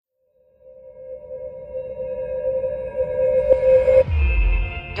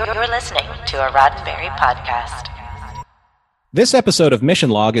You're listening to a Roddenberry podcast. This episode of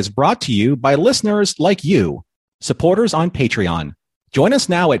Mission Log is brought to you by listeners like you, supporters on Patreon. Join us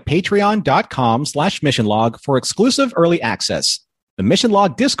now at patreon.com/missionlog for exclusive early access, the Mission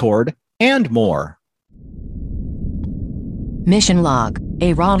Log Discord, and more. Mission Log,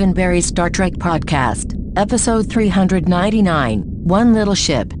 a Roddenberry Star Trek podcast, episode 399, One Little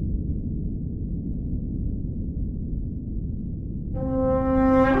Ship.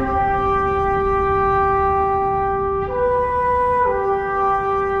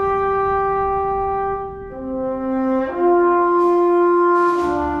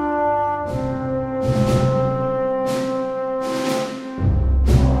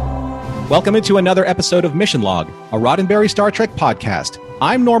 Welcome into another episode of Mission Log, a Roddenberry Star Trek podcast.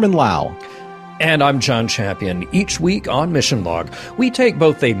 I'm Norman Lau. And I'm John Champion. Each week on Mission Log, we take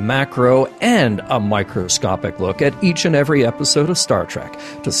both a macro and a microscopic look at each and every episode of Star Trek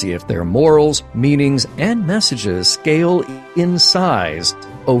to see if their morals, meanings, and messages scale in size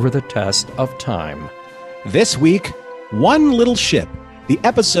over the test of time. This week, One Little Ship, the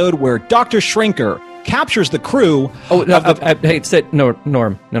episode where Dr. Shrinker captures the crew. Oh, hey,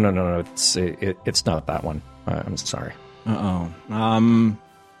 Norm. No. It's not that one. I'm sorry.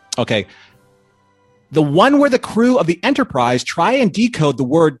 Okay. The one where the crew of the Enterprise try and decode the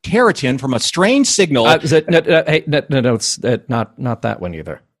word keratin from a strange signal. No, it's not that one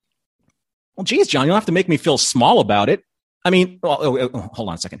either. Well, geez, John, you don't have to make me feel small about it. I mean, hold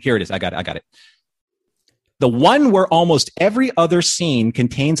on a second. Here it is. I got it. The one where almost every other scene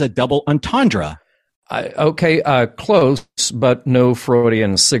contains a double entendre. Close, but no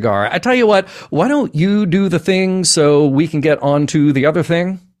Freudian cigar. I tell you what, why don't you do the thing so we can get on to the other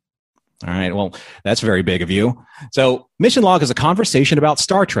thing? All right, well, that's very big of you. So Mission Log is a conversation about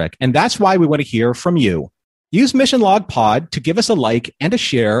Star Trek, and that's why we want to hear from you. Use Mission Log Pod to give us a like and a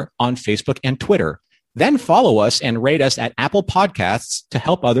share on Facebook and Twitter. Then follow us and rate us at Apple Podcasts to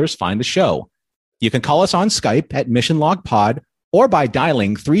help others find the show. You can call us on Skype at Mission Log Pod or by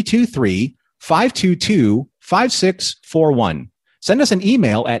dialing 323-522-5641. Send us an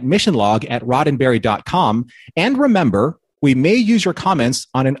email at missionlog@roddenberry.com. And remember, we may use your comments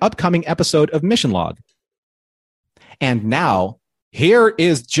on an upcoming episode of Mission Log. And now, here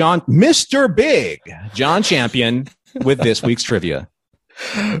is Mr. Big, John Champion, with this week's trivia.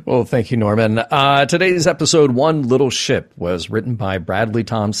 Well, thank you, Norman. Today's episode, One Little Ship, was written by Bradley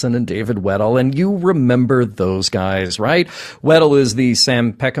Thompson and David Weddle, and you remember those guys, right? Weddle is the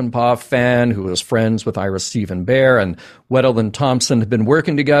Sam Peckinpah fan who was friends with Ira Steven Behr, and Weddle and Thompson had been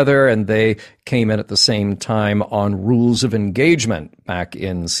working together, and they came in at the same time on Rules of Engagement back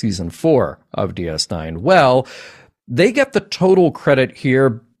in Season 4 of DS9. Well, they get the total credit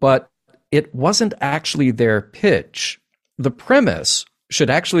here, but it wasn't actually their pitch. The premise should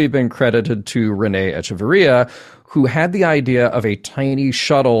actually have been credited to Rene Echeverria, who had the idea of a tiny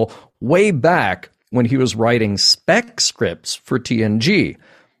shuttle way back when he was writing spec scripts for TNG.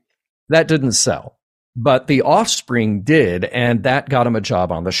 That didn't sell, but The Offspring did, and that got him a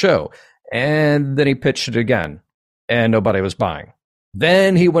job on the show. And then he pitched it again, and nobody was buying.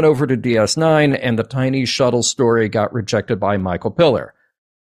 Then he went over to DS9, and the tiny shuttle story got rejected by Michael Piller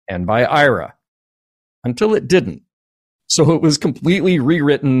and by Ira, until it didn't. So it was completely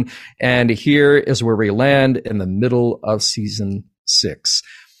rewritten, and here is where we land in the middle of Season 6.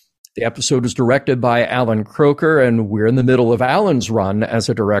 The episode was directed by Alan Croker, and we're in the middle of Alan's run as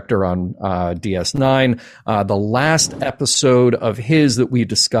a director on DS9. The last episode of his that we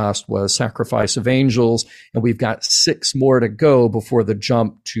discussed was Sacrifice of Angels, and we've got 6 more to go before the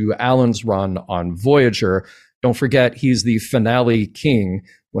jump to Alan's run on Voyager. Don't forget, he's the finale king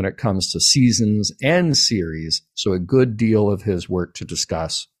when it comes to seasons and series, so a good deal of his work to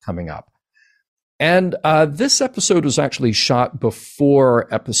discuss coming up. And this episode was actually shot before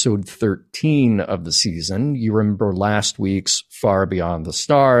episode 13 of the season. You remember last week's Far Beyond the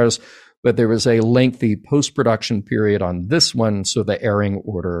Stars, but there was a lengthy post-production period on this one, so the airing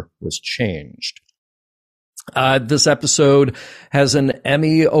order was changed. This episode has an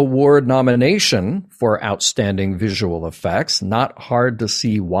Emmy Award nomination for Outstanding Visual Effects. Not hard to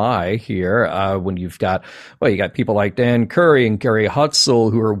see why here when you got people like Dan Curry and Gary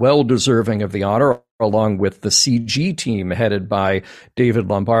Hutzel who are well deserving of the honor, along with the CG team headed by David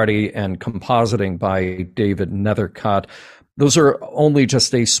Lombardi and compositing by David Nethercott. Those are only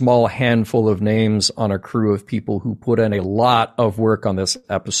just a small handful of names on a crew of people who put in a lot of work on this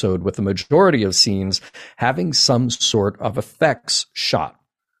episode, with the majority of scenes having some sort of effects shot.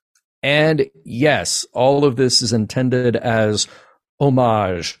 And yes, all of this is intended as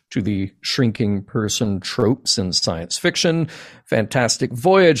homage to the shrinking person tropes in science fiction. Fantastic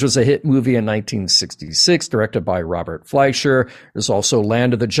Voyage was a hit movie in 1966, directed by Robert Fleischer. There's also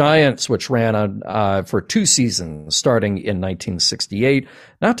Land of the Giants, which ran on for 2 seasons, starting in 1968.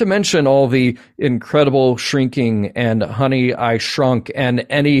 Not to mention all the incredible Shrinking and Honey, I Shrunk and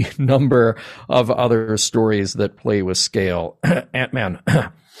any number of other stories that play with scale. Ant-Man.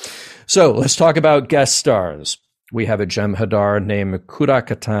 So let's talk about guest stars. We have a Jem'Hadar named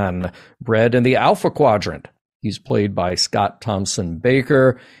Kura-Katan, bred in the Alpha Quadrant. He's played by Scott Thompson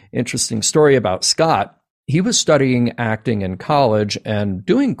Baker. Interesting story about Scott. He was studying acting in college and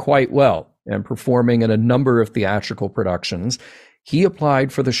doing quite well and performing in a number of theatrical productions. He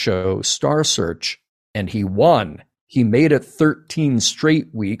applied for the show Star Search, and he won. He made it 13 straight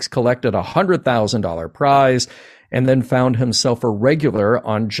weeks, collected a $100,000 prize, and then found himself a regular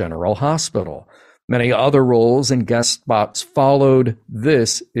on General Hospital. Many other roles and guest spots followed.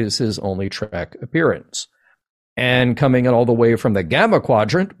 This is his only Trek appearance. And coming in all the way from the Gamma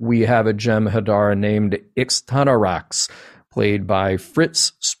Quadrant, we have a Jem'Hadar named Ixtanarax, played by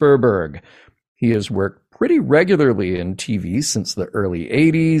Fritz Sperberg. He has worked pretty regularly in TV since the early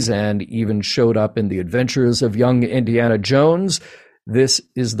 80s and even showed up in The Adventures of Young Indiana Jones. This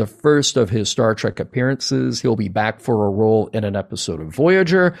is the first of his Star Trek appearances. He'll be back for a role in an episode of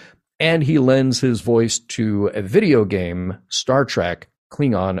Voyager, and he lends his voice to a video game, Star Trek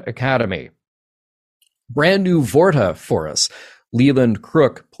Klingon Academy. Brand new Vorta for us. Leland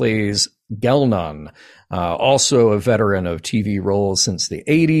Crook plays Gelnon, also a veteran of TV roles since the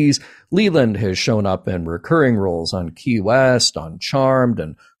 80s. Leland has shown up in recurring roles on Key West, on Charmed,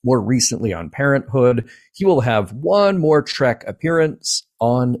 and more recently on Parenthood. He will have one more Trek appearance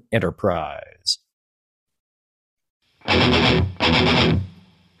on Enterprise.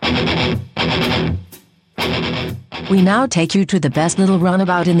 We now take you to the best little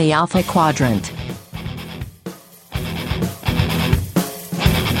runabout in the Alpha Quadrant.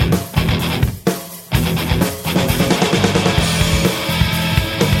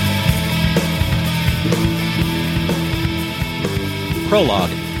 Prologue.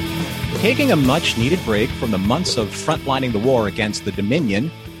 Taking a much-needed break from the months of frontlining the war against the Dominion,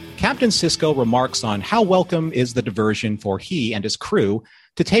 Captain Sisko remarks on how welcome is the diversion for he and his crew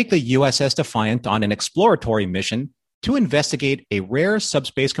to take the USS Defiant on an exploratory mission to investigate a rare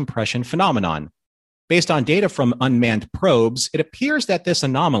subspace compression phenomenon. Based on data from unmanned probes, it appears that this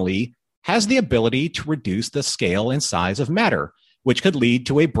anomaly has the ability to reduce the scale and size of matter, which could lead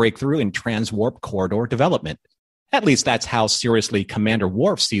to a breakthrough in transwarp corridor development. At least that's how seriously Commander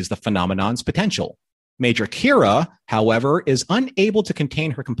Worf sees the phenomenon's potential. Major Kira, however, is unable to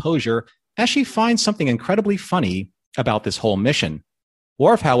contain her composure as she finds something incredibly funny about this whole mission.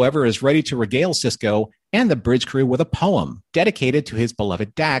 Worf, however, is ready to regale Sisko and the bridge crew with a poem dedicated to his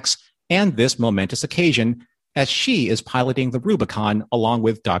beloved Dax and this momentous occasion, as she is piloting the Rubicon along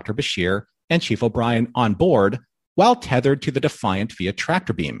with Dr. Bashir and Chief O'Brien on board while tethered to the Defiant via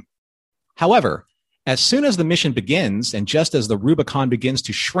tractor beam. However, as soon as the mission begins, and just as the Rubicon begins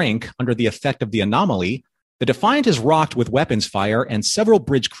to shrink under the effect of the anomaly, the Defiant is rocked with weapons fire and several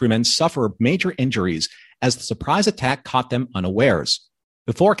bridge crewmen suffer major injuries as the surprise attack caught them unawares.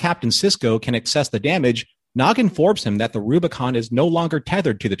 Before Captain Sisko can assess the damage, Nog informs him that the Rubicon is no longer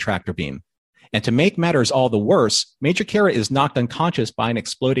tethered to the tractor beam. And to make matters all the worse, Major Kira is knocked unconscious by an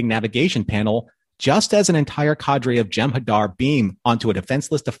exploding navigation panel just as an entire cadre of Jem'Hadar beam onto a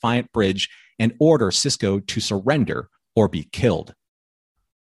defenseless Defiant bridge and order Sisko to surrender or be killed.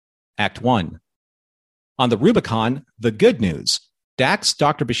 Act 1. On the Rubicon, the good news. Dax,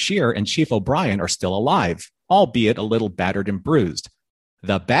 Dr. Bashir, and Chief O'Brien are still alive, albeit a little battered and bruised.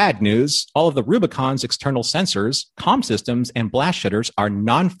 The bad news, all of the Rubicon's external sensors, comm systems, and blast shutters are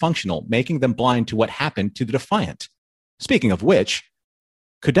non-functional, making them blind to what happened to the Defiant. Speaking of which,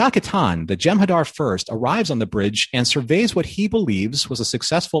 Kura-Katan, the Jem'Hadar First, arrives on the bridge and surveys what he believes was a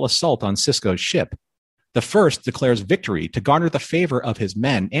successful assault on Sisko's ship. The First declares victory to garner the favor of his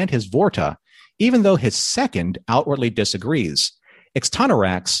men and his Vorta, even though his second outwardly disagrees.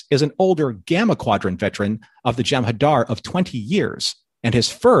 Ixtanarax is an older Gamma Quadrant veteran of the Jem'Hadar of 20 years, and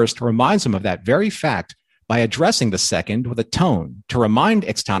his First reminds him of that very fact by addressing the second with a tone to remind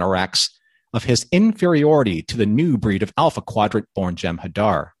Ixtanarax of his inferiority to the new breed of Alpha Quadrant-born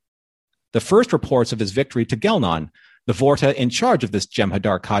Jem'Hadar. The First reports of his victory to Gelnon, the Vorta in charge of this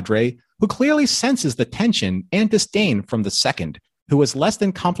Jem'Hadar cadre, who clearly senses the tension and disdain from the second, who was less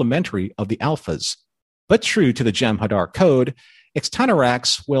than complimentary of the Alphas. But true to the Jem'Hadar code,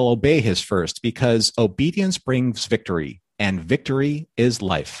 Ixtanarax will obey his First because obedience brings victory, and victory is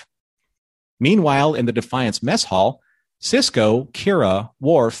life. Meanwhile, in the Defiant's mess hall, Sisko, Kira,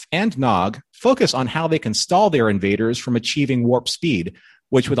 Worf, and Nog focus on how they can stall their invaders from achieving warp speed,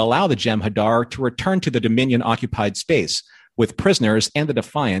 which would allow the Jem'Hadar to return to the Dominion-occupied space, with prisoners and the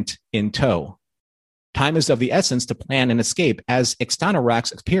Defiant in tow. Time is of the essence to plan an escape as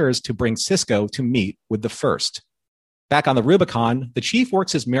Ixtanarax appears to bring Sisko to meet with the First. Back on the Rubicon, the Chief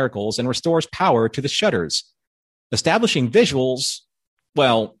works his miracles and restores power to the shutters. Establishing visuals,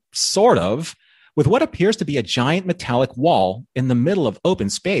 well, sort of, with what appears to be a giant metallic wall in the middle of open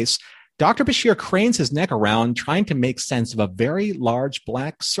space, Dr. Bashir cranes his neck around trying to make sense of a very large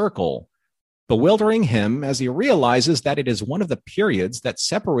black circle, bewildering him as he realizes that it is one of the periods that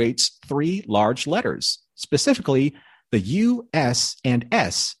separates three large letters, specifically the U, S, and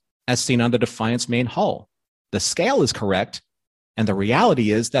S, as seen on the Defiant's main hull. The scale is correct, and the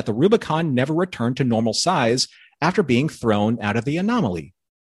reality is that the Rubicon never returned to normal size after being thrown out of the anomaly.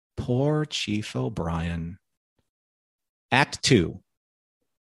 Poor Chief O'Brien. Act 2.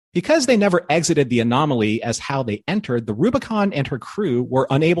 Because they never exited the anomaly as how they entered, the Rubicon and her crew were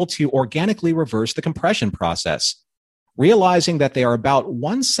unable to organically reverse the compression process. Realizing that they are about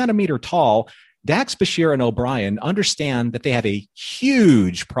 1 centimeter tall, Dax, Bashir, and O'Brien understand that they have a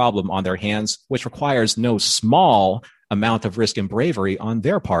huge problem on their hands, which requires no small amount of risk and bravery on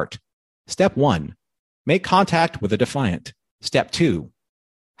their part. Step 1. Make contact with the Defiant. Step 2.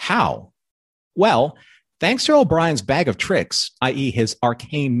 How? Well, thanks to O'Brien's bag of tricks, i.e. his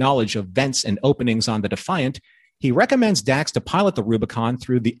arcane knowledge of vents and openings on the Defiant, he recommends Dax to pilot the Rubicon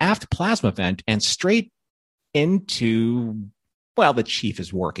through the aft plasma vent and straight into, well, the Chief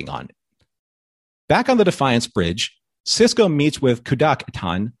is working on it. Back on the Defiant's bridge, Sisko meets with Kudak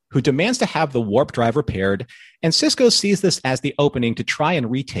Atan, who demands to have the warp drive repaired, and Sisko sees this as the opening to try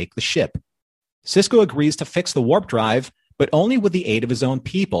and retake the ship. Sisko agrees to fix the warp drive, but only with the aid of his own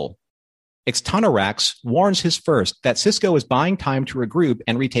people. Ixtanarax warns his first that Sisko is buying time to regroup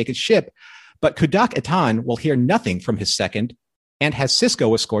and retake his ship, but Kudak Atan will hear nothing from his second and has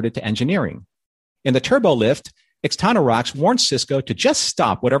Sisko escorted to engineering. In the turbo lift, Ixtanarax warns Sisko to just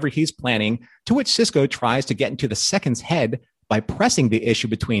stop whatever he's planning, to which Sisko tries to get into the second's head by pressing the issue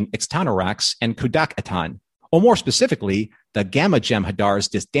between Ixtanarax and Kudak Atan, or more specifically, the Gamma Jem'Hadar's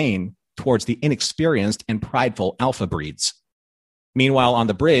disdain towards the inexperienced and prideful Alpha breeds. Meanwhile, on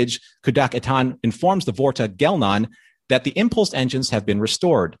the bridge, Kudak Atan informs the Vorta Gelnon that the impulsed engines have been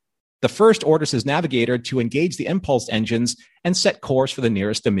restored. The First orders his navigator to engage the impulsed engines and set course for the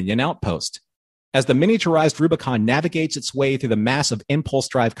nearest Dominion outpost. As the miniaturized Rubicon navigates its way through the mass of impulse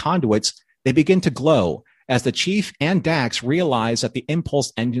drive conduits, they begin to glow as the Chief and Dax realize that the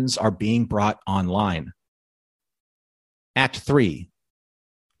impulsed engines are being brought online. Act 3.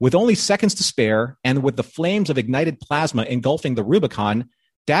 With only seconds to spare, and with the flames of ignited plasma engulfing the Rubicon,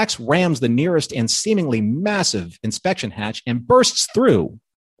 Dax rams the nearest and seemingly massive inspection hatch and bursts through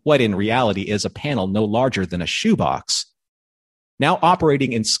what in reality is a panel no larger than a shoebox. Now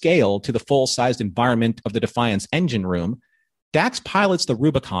operating in scale to the full-sized environment of the Defiant's engine room, Dax pilots the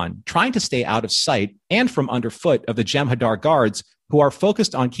Rubicon, trying to stay out of sight and from underfoot of the Jem'Hadar guards who are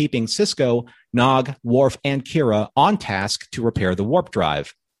focused on keeping Sisko, Nog, Worf, and Kira on task to repair the warp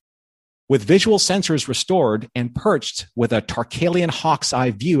drive. With visual sensors restored and perched with a Tarkalian hawk's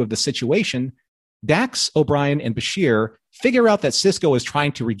eye view of the situation, Dax, O'Brien, and Bashir figure out that Sisko is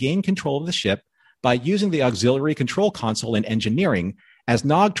trying to regain control of the ship by using the auxiliary control console in engineering, as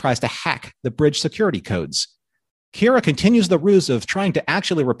Nog tries to hack the bridge security codes. Kira continues the ruse of trying to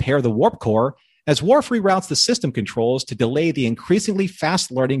actually repair the warp core, as Worf reroutes the system controls to delay the increasingly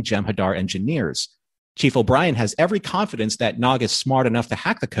fast-learning Jem'Hadar engineers. Chief O'Brien has every confidence that Nog is smart enough to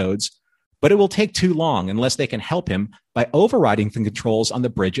hack the codes, but it will take too long unless they can help him by overriding the controls on the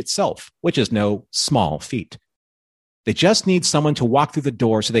bridge itself, which is no small feat. They just need someone to walk through the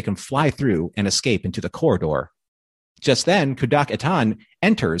door so they can fly through and escape into the corridor. Just then, Kudak Atan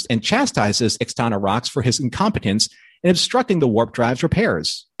enters and chastises Ixtanarax for his incompetence in obstructing the warp drive's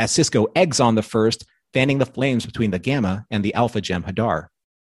repairs, as Sisko eggs on the First, fanning the flames between the Gamma and the Alpha Jem'Hadar.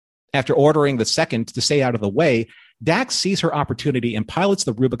 After ordering the second to stay out of the way, Dax sees her opportunity and pilots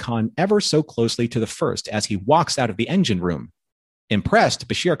the Rubicon ever so closely to the First as he walks out of the engine room. Impressed,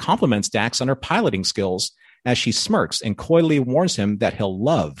 Bashir compliments Dax on her piloting skills as she smirks and coyly warns him that he'll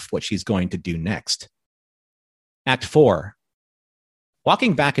love what she's going to do next. Act 4.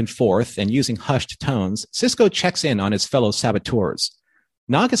 Walking back and forth and using hushed tones, Sisko checks in on his fellow saboteurs.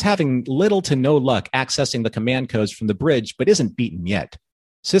 Nog is having little to no luck accessing the command codes from the bridge, but isn't beaten yet.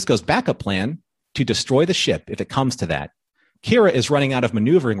 Sisko's backup plan? To destroy the ship if it comes to that. Kira is running out of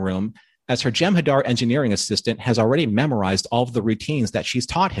maneuvering room as her Jem'Hadar engineering assistant has already memorized all of the routines that she's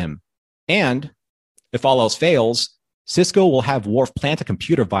taught him. And, if all else fails, Cisco will have Worf plant a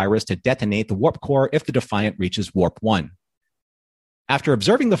computer virus to detonate the warp core if the Defiant reaches Warp 1. After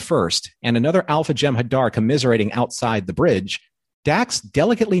observing the first and another Alpha Jem'Hadar commiserating outside the bridge, Dax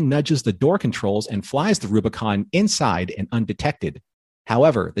delicately nudges the door controls and flies the Rubicon inside and undetected.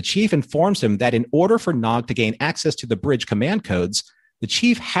 However, the chief informs him that in order for Nog to gain access to the bridge command codes, the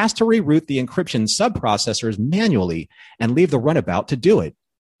chief has to reroute the encryption subprocessors manually and leave the runabout to do it.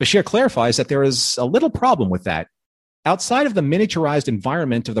 Bashir clarifies that there is a little problem with that. Outside of the miniaturized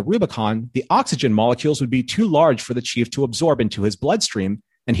environment of the Rubicon, the oxygen molecules would be too large for the chief to absorb into his bloodstream,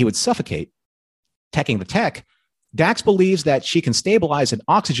 and he would suffocate. Teching the tech, Dax believes that she can stabilize an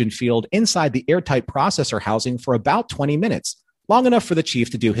oxygen field inside the airtight processor housing for about 20 minutes, long enough for the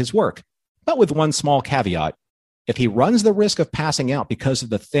chief to do his work, but with one small caveat. If he runs the risk of passing out because of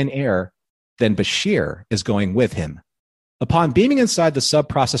the thin air, then Bashir is going with him. Upon beaming inside the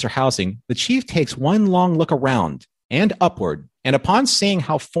subprocessor housing, the chief takes one long look around and upward, and upon seeing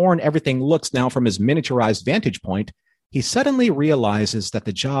how foreign everything looks now from his miniaturized vantage point, he suddenly realizes that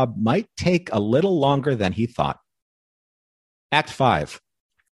the job might take a little longer than he thought. Act 5.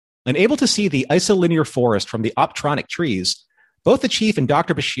 Unable to see the isolinear forest from the optronic trees, both the chief and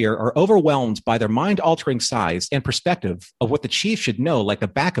Dr. Bashir are overwhelmed by their mind-altering size and perspective of what the chief should know like the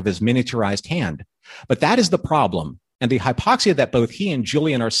back of his miniaturized hand. But that is the problem, and the hypoxia that both he and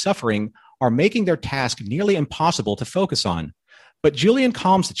Julian are suffering are making their task nearly impossible to focus on. But Julian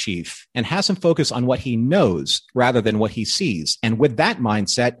calms the chief and has him focus on what he knows rather than what he sees. And with that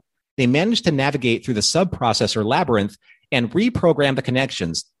mindset, they manage to navigate through the subprocessor labyrinth and reprogram the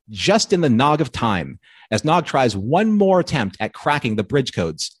connections just in the nog of time, as Nog tries one more attempt at cracking the bridge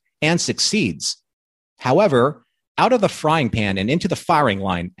codes and succeeds. However, out of the frying pan and into the firing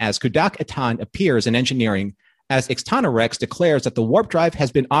line as Kudak Atan appears in engineering, as Ixtana Rex declares that the warp drive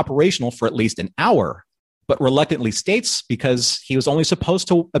has been operational for at least an hour, but reluctantly states because he was only supposed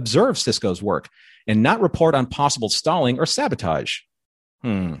to observe Sisko's work and not report on possible stalling or sabotage.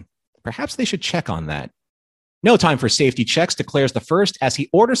 Perhaps they should check on that. No time for safety checks, declares the first as he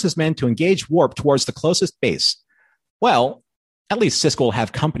orders his men to engage warp towards the closest base. Well, at least Sisko will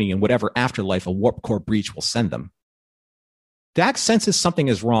have company in whatever afterlife a warp core breach will send them. Dax senses something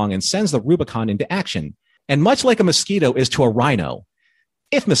is wrong and sends the Rubicon into action. And much like a mosquito is to a rhino,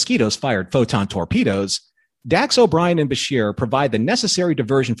 if mosquitoes fired photon torpedoes, Dax, O'Brien, and Bashir provide the necessary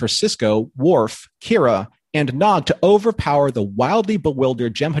diversion for Sisko, Worf, Kira, and Nog to overpower the wildly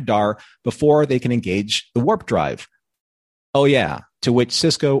bewildered Jem'Hadar before they can engage the warp drive. Oh yeah, to which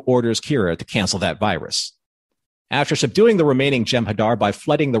Sisko orders Kira to cancel that virus. After subduing the remaining Jem'Hadar by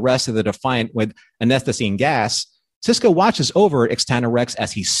flooding the rest of the Defiant with anethicene gas, Sisko watches over Ixtana Rex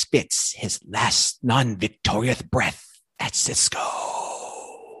as he spits his last non-victorious breath at Sisko.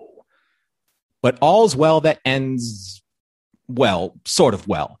 But all's well that ends, well, sort of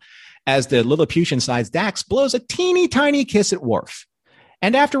well, as the Lilliputian-sized Dax blows a teeny tiny kiss at Worf.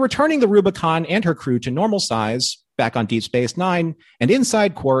 And after returning the Rubicon and her crew to normal size, back on Deep Space Nine and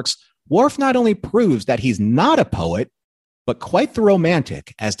inside Quarks, Worf not only proves that he's not a poet, but quite the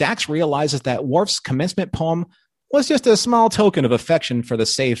romantic, as Dax realizes that Worf's commencement poem was just a small token of affection for the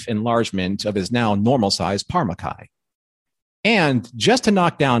safe enlargement of his now normal-sized Parmakai. And just to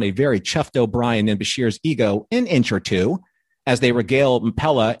knock down a very chuffed O'Brien and Bashir's ego an inch or two, as they regale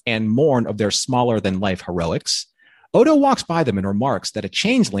Mpella and mourn of their smaller-than-life heroics, Odo walks by them and remarks that a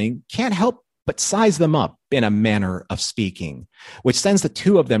changeling can't help but size them up in a manner of speaking, which sends the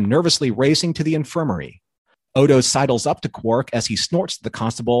two of them nervously racing to the infirmary. Odo sidles up to Quark as he snorts to the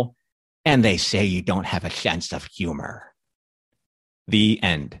constable, "And they say you don't have a sense of humor." The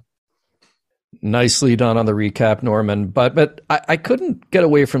end. Nicely done on the recap, Norman. But I couldn't get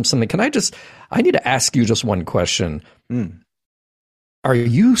away from something. I need to ask you just one question. Are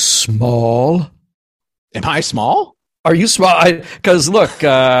you small? Am I small? Are you small? Because look,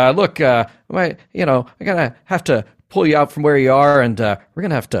 I gotta have to pull you out from where you are, and we're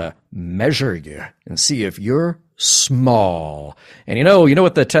gonna have to measure you and see if you're small. And you know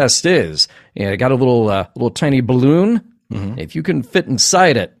what the test is. I got a little tiny balloon. Mm-hmm. If you can fit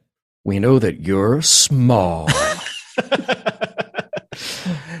inside it, we know that you're small.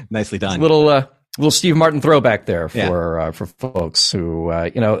 Nicely done. Little Steve Martin throwback there for folks who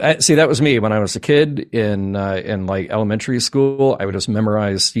see, that was me when I was a kid in like elementary school. I would just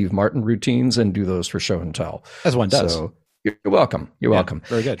memorize Steve Martin routines and do those for show and tell, as one does. So you're welcome. You're welcome.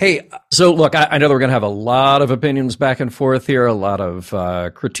 Very good. Hey, so look, I know we're going to have a lot of opinions back and forth here, a lot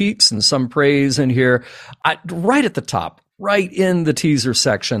of critiques and some praise in here. Right at the top, right in the teaser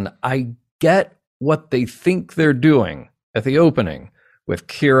section, I get what they think they're doing at the opening with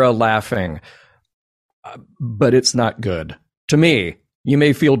Kira laughing. but it's not good. To me, you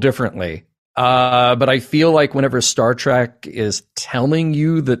may feel differently. But I feel like whenever Star Trek is telling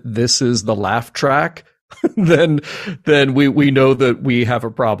you that this is the laugh track, then we know that we have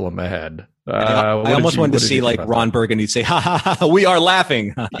a problem ahead. I almost wanted to see like Ron Burgundy say, "Ha ha ha, we are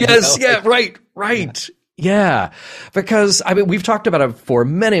laughing." Yes, yeah, right. Yeah, because I mean, we've talked about it for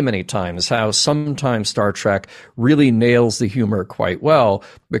many, many times, how sometimes Star Trek really nails the humor quite well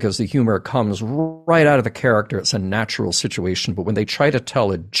because the humor comes right out of the character. It's a natural situation. But when they try to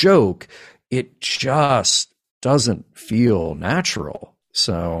tell a joke, it just doesn't feel natural.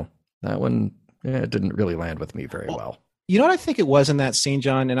 So that one it didn't really land with me very well. You know what I think it was in that scene,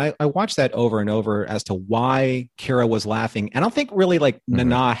 John? And I watched that over and over as to why Kira was laughing. And I don't think really like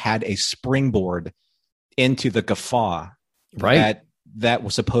Nana had a springboard into the guffaw, right? That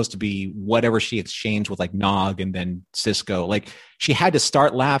was supposed to be whatever she exchanged with like Nog and then Sisko. Like she had to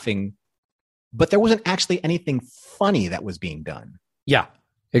start laughing, but there wasn't actually anything funny that was being done. Yeah,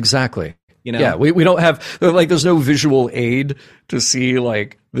 exactly. You know? Yeah, we don't have like there's no visual aid to see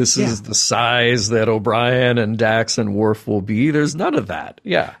like this is the size that O'Brien and Dax and Worf will be. There's none of that.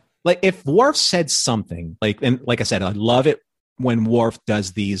 Yeah. Like if Worf said something and like I said, I love it when Worf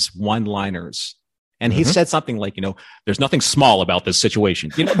does these one-liners. And he said something like, there's nothing small about this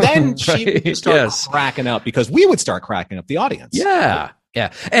situation. Then she would start cracking up because we would start cracking up, the audience. Yeah.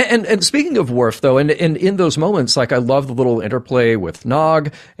 Yeah. And speaking of Worf, though, and in those moments, like I love the little interplay with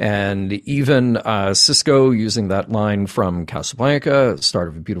Nog and even Sisko using that line from Casablanca, start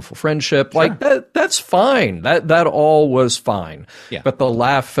of a beautiful friendship. Sure. Like that's fine. That all was fine. Yeah. But the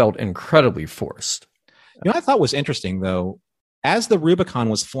laugh felt incredibly forced. I thought was interesting, though. As the Rubicon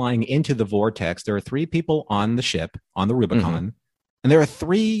was flying into the vortex, there are 3 people on the ship, on the Rubicon, and there are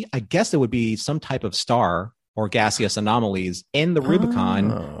 3, I guess it would be some type of star or gaseous anomalies in the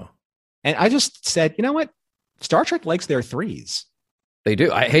Rubicon. Oh. And I just said, you know what? Star Trek likes their 3s. They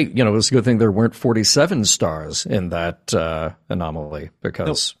do. It was a good thing there weren't 47 stars in that anomaly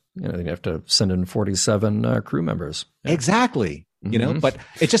because you have to send in 47 crew members. Yeah. Exactly. But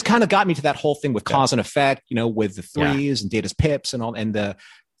it just kind of got me to that whole thing with cause and effect, with the 3s and Data's pips and all, and the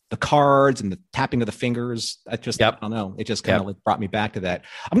cards and the tapping of the fingers. I don't know. It just kind of brought me back to that.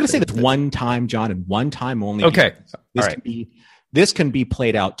 I'm going to say this one time, John, and one time only. Okay. This can be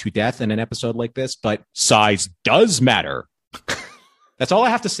played out to death in an episode like this, but size does matter. That's all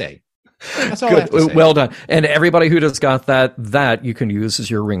I have to say. That's all I have to say. Well done. And everybody who just got that you can use as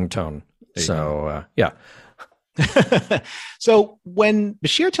your ringtone. So, yeah. So when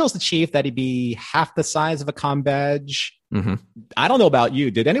Bashir tells the chief that he'd be half the size of a comm badge, I don't know about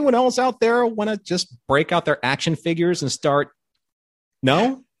you. Did anyone else out there want to just break out their action figures and start?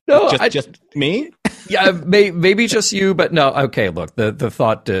 No, just me. Yeah, maybe just you, but no. Okay, look, the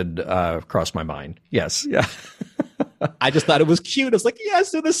thought did cross my mind. Yes, yeah. I just thought it was cute. I was like,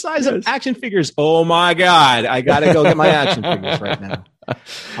 yes, they're the size of action figures. Oh my God, I gotta go get my action figures right now.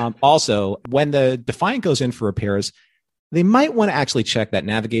 Also, when the Defiant goes in for repairs, they might want to actually check that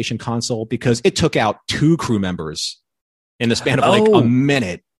navigation console because it took out 2 crew members in the span of like a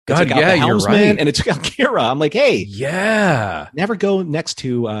minute. It took out the helmsman, you're right. And it took out Kira. I'm like, hey, never go next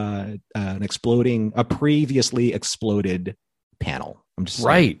to a previously exploded panel. I'm just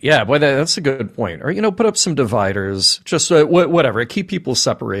right. Yeah, boy, that's a good point. Or put up some dividers, just whatever, keep people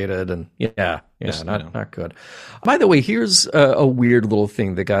separated, and not good. By the way, here's a weird little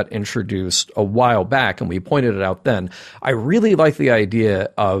thing that got introduced a while back, and we pointed it out then. I really like the idea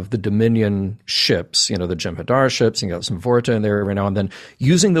of the Dominion ships, the Jem'Hadar ships, and you got some Vorta in there every now and then,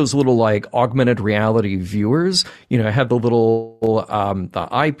 using those little like augmented reality viewers. I had the little the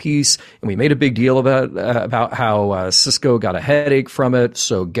eyepiece, and we made a big deal about how Sisko got a headache from it,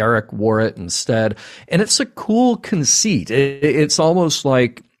 so Garak wore it instead, and it's a cool conceit. It's almost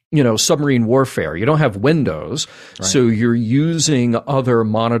like submarine warfare. You don't have windows, so you're using other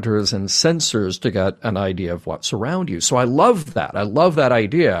monitors and sensors to get an idea of what's around you. So I love that. I love that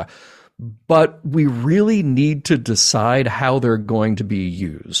idea. But we really need to decide how they're going to be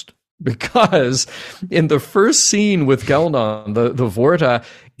used. Because in the first scene with Gelnon, the Vorta,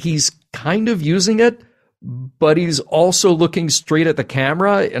 he's kind of using it, but he's also looking straight at the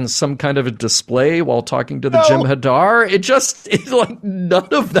camera in some kind of a display while talking to the Jem'Hadar. It like none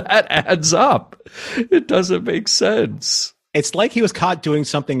of that adds up. It doesn't make sense. It's like he was caught doing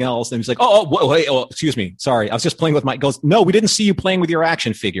something else, and he's like, wait, excuse me, sorry, I was just playing with my." Goes, "No, we didn't see you playing with your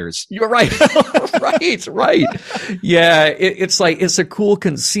action figures." You're right, right. Yeah, it's like it's a cool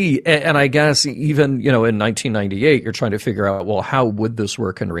conceit, and I guess even in 1998, you're trying to figure out, well, how would this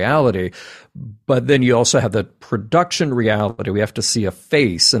work in reality? But then you also have the production reality. We have to see a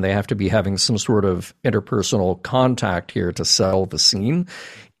face, and they have to be having some sort of interpersonal contact here to sell the scene.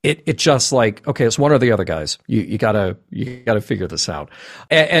 It just like, okay, it's one or the other, guys. You gotta figure this out.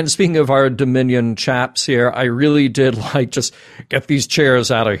 And speaking of our Dominion chaps here, I really did like just get these chairs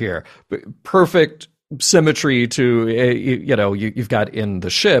out of here. Perfect symmetry to, you've got in the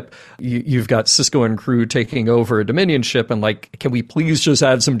ship, you've got Sisko and crew taking over a Dominion ship, and like, can we please just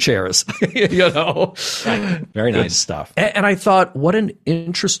add some chairs? Right. Very nice stuff. And I thought, what an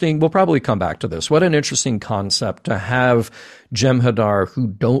interesting, we'll probably come back to this, what an interesting concept to have Jem'Hadar who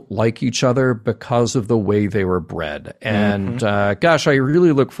don't like each other because of the way they were bred. And gosh, I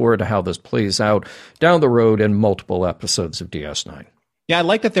really look forward to how this plays out down the road in multiple episodes of DS9. Yeah, I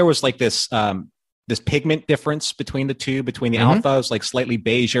like that there was like this pigment difference between the two. Between the alpha was like slightly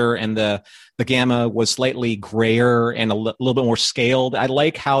beigeier, and the gamma was slightly grayer and a little bit more scaled. I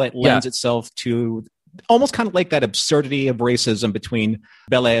like how it lends itself to almost kind of like that absurdity of racism between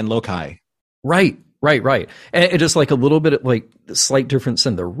Bele and Lokai. Right. And just like a little bit of like slight difference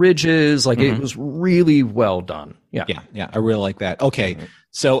in the ridges. Like it was really well done. Yeah. I really like that. Okay.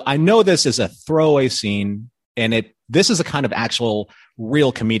 So I know this is a throwaway scene, and this is a kind of actual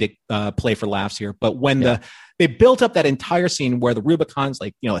real comedic play for laughs here. But when they built up that entire scene where the Rubicon's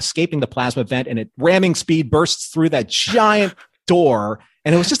like, escaping the plasma vent, and it ramming speed bursts through that giant door,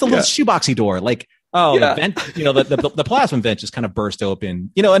 and it was just a little shoeboxy door. Like, the vent, the plasma vent just kind of burst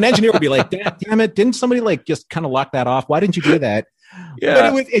open. An engineer would be like, damn it, didn't somebody like just kind of lock that off? Why didn't you do that?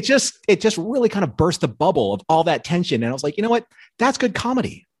 Yeah. But it just really kind of burst the bubble of all that tension. And I was like, you know what? That's good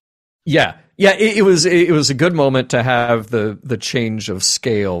comedy. Yeah. It was a good moment to have the change of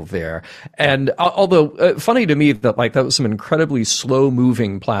scale there. And although funny to me that like that was some incredibly slow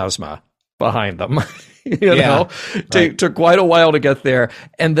moving plasma behind them, took quite a while to get there.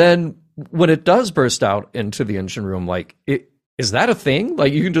 And then when it does burst out into the engine room, like is that a thing?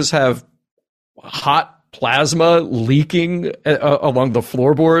 Like you can just have hot plasma leaking along the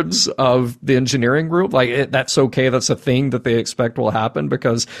floorboards of the engineering room? Like that's okay. That's a thing that they expect will happen,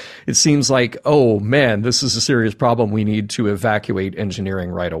 because it seems like, oh man, this is a serious problem. We need to evacuate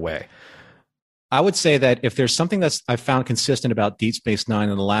engineering right away. I would say that if there's something that's I've found consistent about Deep Space Nine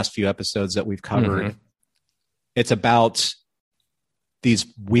in the last few episodes that we've covered, it's about these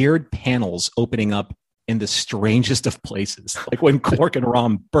weird panels opening up in the strangest of places, like when Quark and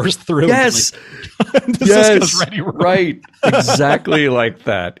Rom burst through. Yes, right, exactly like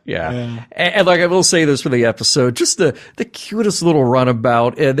that. Yeah. And like I will say this for the episode, just the cutest little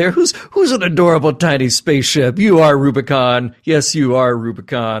runabout there. Who's an adorable tiny spaceship? You are Rubicon. Yes, you are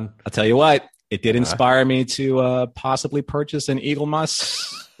Rubicon. I'll tell you what, it did inspire me to possibly purchase an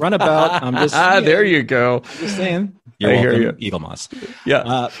Eaglemoss runabout. I'm just there you go. I'm just saying. You're welcome, Eaglemoss.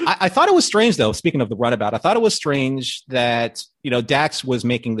 Yeah. I thought it was strange, though, speaking of the runabout, I thought it was strange that, Dax was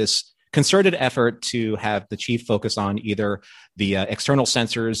making this concerted effort to have the chief focus on either the external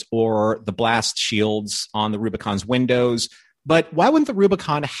sensors or the blast shields on the Rubicon's windows. But why wouldn't the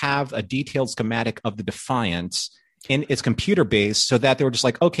Rubicon have a detailed schematic of the Defiant in its computer base so that they were just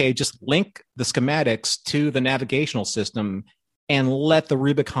like, okay, just link the schematics to the navigational system and let the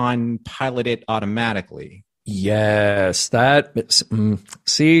Rubicon pilot it automatically? Yes, that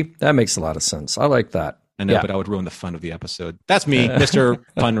makes a lot of sense. I like that. I know, but I would ruin the fun of the episode. That's me, Mr.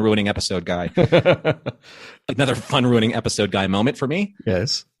 Fun Ruining Episode Guy. Another fun ruining episode guy moment for me.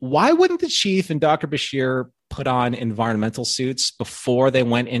 Yes. Why wouldn't the chief and Dr. Bashir put on environmental suits before they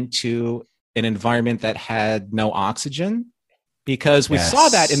went into an environment that had no oxygen? Because we saw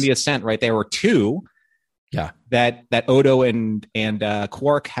that in the Ascent, right? There were two. Yeah, that Odo and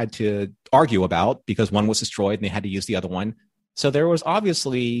Quark had to argue about because one was destroyed and they had to use the other one. So there was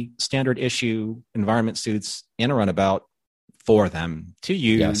obviously standard issue environment suits in a runabout for them to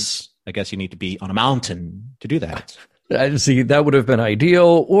use. Yes. I guess you need to be on a mountain to do that. See, that would have been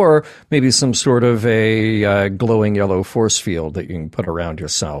ideal, or maybe some sort of a glowing yellow force field that you can put around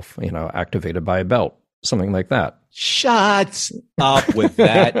yourself, activated by a belt, something like that. Shut up with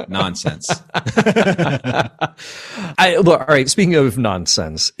that nonsense. All right. Speaking of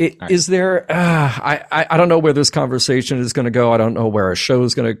nonsense, is there? I don't know where this conversation is going to go. I don't know where our show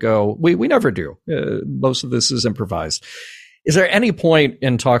is going to go. We never do. Most of this is improvised. Is there any point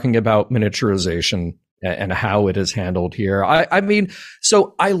in talking about miniaturization and how it is handled here? I mean,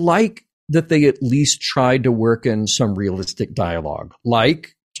 so I like that they at least tried to work in some realistic dialogue,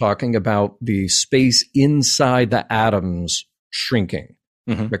 like talking about the space inside the atoms shrinking.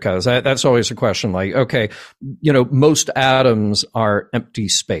 Mm-hmm. Because that's always a question, like, okay, most atoms are empty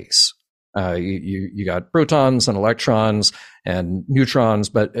space. You got protons and electrons and neutrons,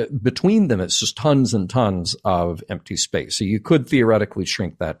 but between them, it's just tons and tons of empty space. So you could theoretically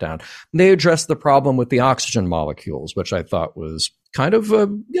shrink that down. They addressed the problem with the oxygen molecules, which I thought was kind of,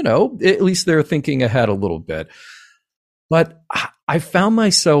 at least they're thinking ahead a little bit. But I found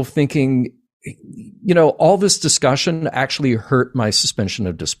myself thinking, all this discussion actually hurt my suspension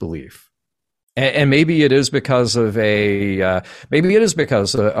of disbelief. And maybe it is because of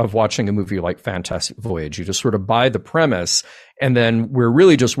watching a movie like Fantastic Voyage. You just sort of buy the premise, and then we're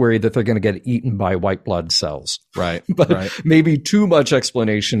really just worried that they're going to get eaten by white blood cells. Right. But maybe too much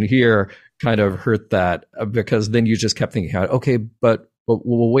explanation here kind of hurt that, because then you just kept thinking, okay, but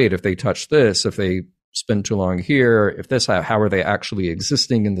wait, if they touch this, if they spend too long here, if this, how are they actually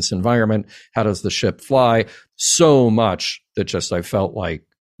existing in this environment? How does the ship fly? So much that just I felt like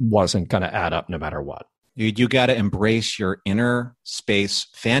wasn't going to add up no matter what. You got to embrace your inner space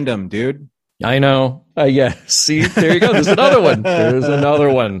fandom, dude. I know. Yeah. See, there you go. There's another one. There's another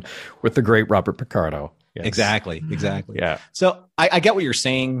one with the great Robert Picardo. Yes. Exactly. Yeah. So I get what you're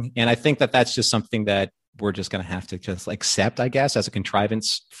saying. And I think that that's just something that we're just going to have to just accept, I guess, as a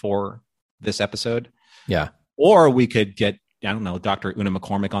contrivance for this episode. Yeah. Or we could get, I don't know, Dr. Una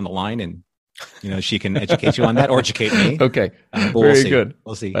McCormick on the line, and she can educate you on that, or educate me. Okay. Very good.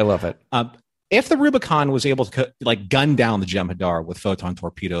 We'll see. I love it. If the Rubicon was able to gun down the Jem'Hadar with photon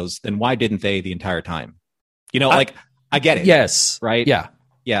torpedoes, then why didn't they the entire time? I get it. Yes. Right. Yeah.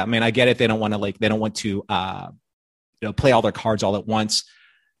 Yeah. I mean, I get it. They don't want to play all their cards all at once.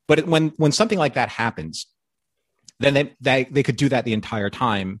 But when something like that happens, then they could do that the entire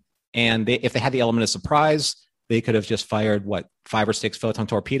time. And if they had the element of surprise, they could have just fired 5 or 6 photon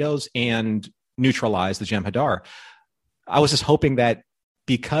torpedoes and neutralized the Jem'Hadar. I was just hoping that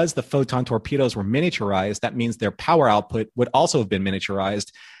because the photon torpedoes were miniaturized, that means their power output would also have been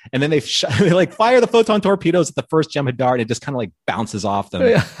miniaturized. And then they fire the photon torpedoes at the first Jem'Hadar, and it just kind of bounces off them.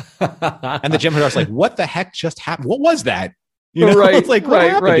 Yeah. And the Jem'Hadar's like, what the heck just happened? What was that? Right, it's like, what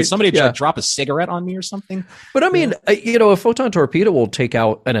happened? Right. Did somebody drop a cigarette on me or something? But I mean, a photon torpedo will take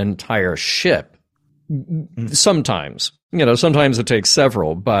out an entire ship. Sometimes, sometimes it takes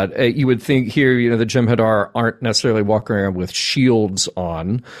several, but you would think here, the Jem'Hadar aren't necessarily walking around with shields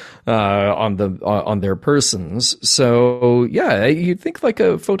on their persons. So yeah, you'd think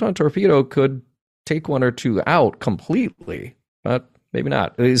a photon torpedo could take 1 or 2 out completely, but maybe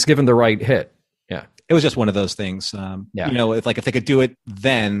not. It's given the right hit. Yeah. It was just one of those things. If they could do it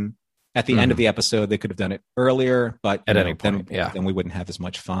then at the end of the episode, they could have done it earlier, but at any point, then we wouldn't have as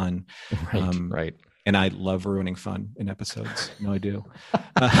much fun. Right. And I love ruining fun in episodes. No, I do.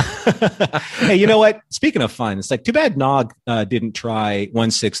 Hey, you know what? Speaking of fun, it's too bad Nog didn't try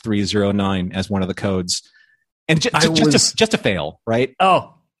 16309 as one of the codes, and just to fail, right?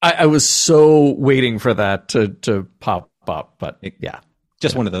 Oh, I was so waiting for that to pop up, but yeah.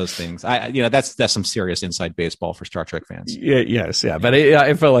 Just one of those things. That's some serious inside baseball for Star Trek fans. Yes. But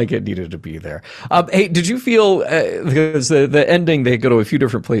I felt like it needed to be there. Hey, did you feel, because the ending, they go to a few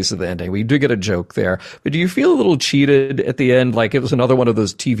different places of the ending. We do get a joke there, but do you feel a little cheated at the end? Like it was another one of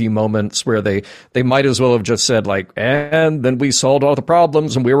those TV moments where they might as well have just said and then we solved all the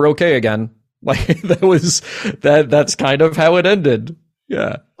problems and we were okay again. That's kind of how it ended.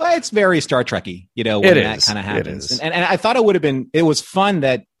 Yeah. Well, it's very Star Trek-y, when that kind of happens. And I thought it was fun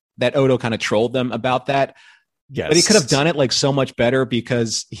that Odo kind of trolled them about that. Yes. But he could have done it so much better,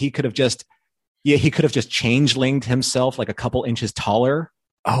 because he could have just changelinged himself a couple inches taller.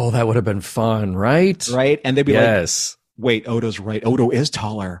 Oh, that would have been fun, right? Right. And they'd be wait, Odo's right. Odo is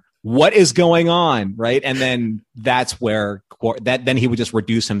taller. What is going on? Right. And then that's where then he would just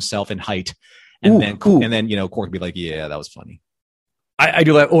reduce himself in height. And then Quark would be like, yeah, that was funny. I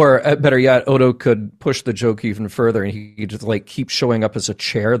do that, or better yet, Odo could push the joke even further, and he just keep showing up as a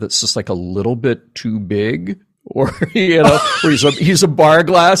chair that's just a little bit too big, or where he's a bar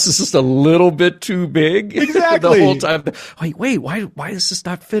glass, it's just a little bit too big. Exactly. The whole time. Wait, why is this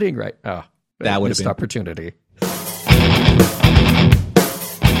not fitting right? Oh, that would have been opportunity.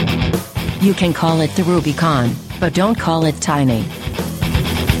 You can call it the Rubicon, but don't call it tiny.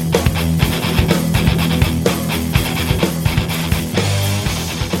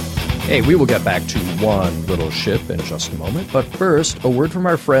 Hey, we will get back to One Little Ship in just a moment, but first, a word from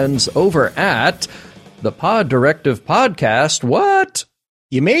our friends over at the Pod Directive Podcast. What?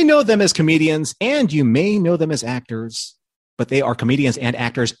 You may know them as comedians, and you may know them as actors, but they are comedians and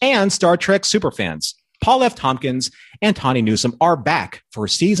actors and Star Trek superfans. Paul F. Tompkins and Tawny Newsome are back for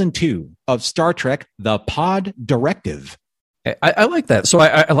season 2 of Star Trek: The Pod Directive. I like that. So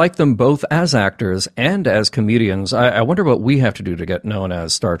I like them both as actors and as comedians. I wonder what we have to do to get known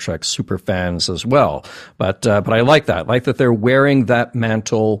as Star Trek super fans as well. But I like that. I like that they're wearing that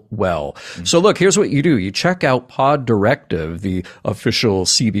mantle well. Mm-hmm. So look, here's what you do. You check out Pod Directive, the official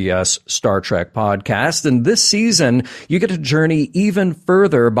CBS Star Trek podcast. And this season, you get to journey even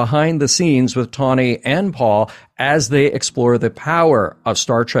further behind the scenes with Tawny and Paul as they explore the power of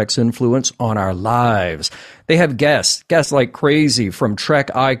Star Trek's influence on our lives. They have guests like crazy, from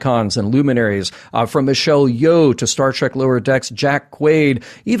Trek icons and luminaries, from Michelle Yeoh to Star Trek Lower Decks' Jack Quaid,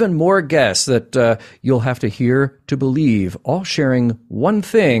 even more guests that you'll have to hear to believe, all sharing one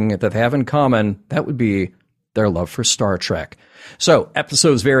thing that they have in common. That would be their love for Star Trek. So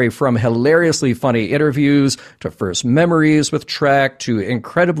episodes vary from hilariously funny interviews to first memories with Trek to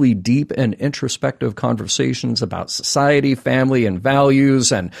incredibly deep and introspective conversations about society, family, and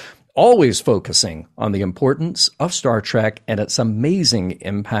values, and always focusing on the importance of Star Trek and its amazing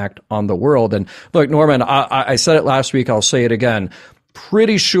impact on the world. And look, Norman, I said it last week, I'll say it again.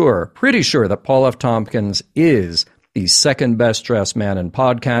 Pretty sure that Paul F. Tompkins is the second best dressed man in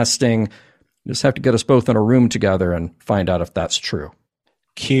podcasting. You just have to get us both in a room together and find out if that's true.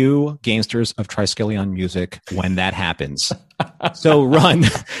 Cue Gamesters of Triskelion music when that happens. So run,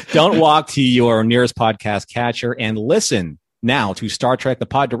 don't walk to your nearest podcast catcher and listen now to Star Trek: The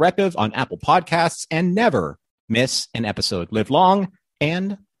Pod Directive on Apple Podcasts and never miss an episode. Live long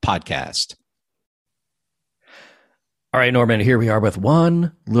and podcast. All right, Norman, here we are with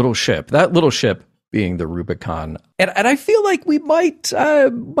one little ship. That little ship being the Rubicon. And I feel like we might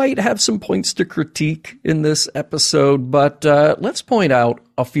have some points to critique in this episode, but let's point out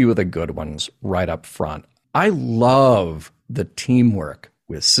a few of the good ones right up front. I love the teamwork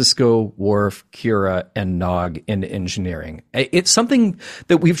with Sisko, Worf, Kira, and Nog in engineering. It's something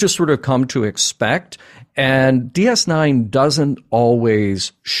that we've just sort of come to expect, and DS9 doesn't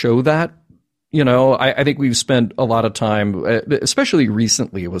always show that. You know, I think we've spent a lot of time, especially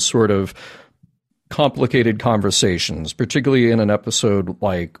recently, with sort of complicated conversations, particularly in an episode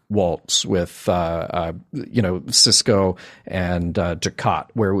like Waltz with, Sisko and Dukat,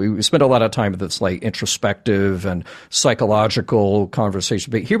 where we spend a lot of time with this like introspective and psychological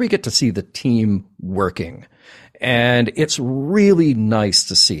conversation. But here we get to see the team working. And it's really nice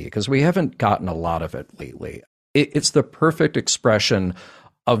to see because we haven't gotten a lot of it lately. It's the perfect expression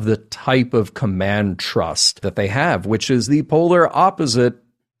of the type of command trust that they have, which is the polar opposite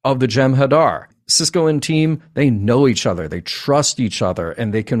of the Jem'Hadar. Sisko and team, they know each other, they trust each other,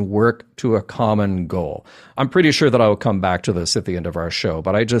 and they can work to a common goal. I'm pretty sure that I will come back to this at the end of our show,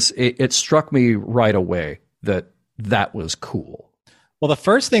 but it struck me right away that was cool. Well, the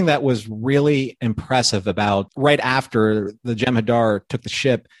first thing that was really impressive about right after the Jem'Hadar took the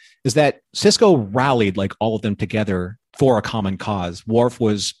ship is that Sisko rallied like all of them together for a common cause. Worf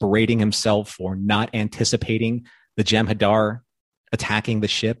was berating himself for not anticipating the Jem'Hadar attacking the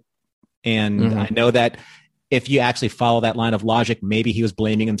ship. And I know that if you actually follow that line of logic, maybe he was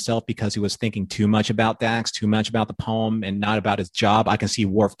blaming himself because he was thinking too much about Dax, too much about the poem, and not about his job. I can see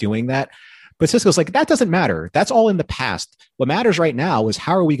Worf doing that. But Sisko's like, that doesn't matter. That's all in the past. What matters right now is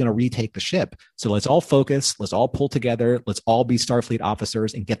how are we going to retake the ship? So let's all focus. Let's all pull together. Let's all be Starfleet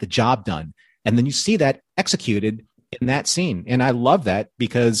officers and get the job done. And then you see that executed in that scene. And I love that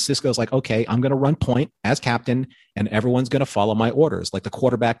because Sisko's like, okay, I'm going to run point as captain and everyone's going to follow my orders like the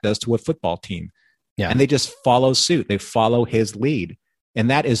quarterback does to a football team. Yeah. And they just follow suit. They follow his lead. And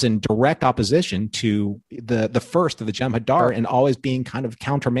that is in direct opposition to the first of the Jem'Hadar and always being kind of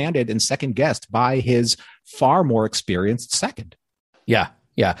countermanded and second guessed by his far more experienced second. Yeah.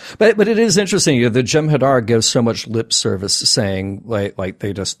 Yeah, but it is interesting. The Jem'Hadar gives so much lip service, saying like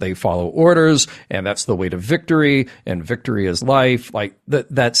they follow orders, and that's the way to victory, and victory is life. Like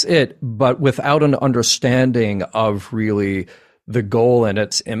that's it, but without an understanding of really the goal and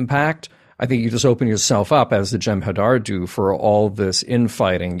its impact. I think you just open yourself up, as the Jem'Hadar do, for all this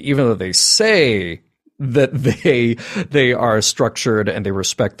infighting, even though they say that they are structured and they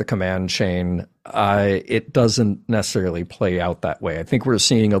respect the command chain. It doesn't necessarily play out that way. I think we're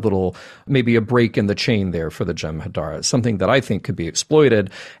seeing maybe a break in the chain there for the Jem'Hadar. It's something that I think could be exploited,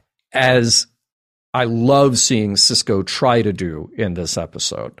 as I love seeing Sisko try to do in this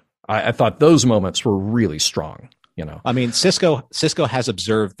episode. I thought those moments were really strong. You know, I mean, Sisko has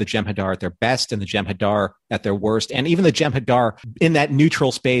observed the Jem'Hadar at their best and the Jem'Hadar at their worst, and even the Jem'Hadar in that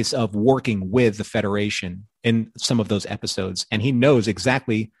neutral space of working with the Federation in some of those episodes. And he knows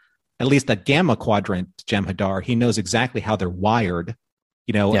exactly at least the Gamma Quadrant Jem'Hadar, he knows exactly how they're wired,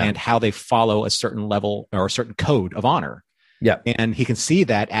 and how they follow a certain level or a certain code of honor. Yeah. And he can see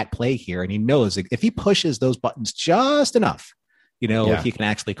that at play here. And he knows if he pushes those buttons just enough, he can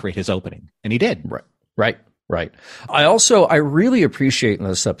actually create his opening. And he did. Right. I really appreciate in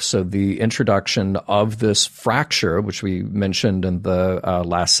this episode the introduction of this fracture, which we mentioned in the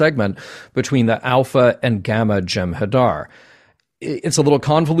last segment, between the Alpha and Gamma Jem'Hadar. It's a little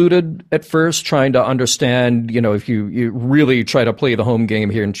convoluted at first, trying to understand, if you really try to play the home game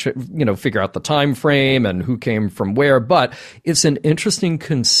here and, figure out the time frame and who came from where. But it's an interesting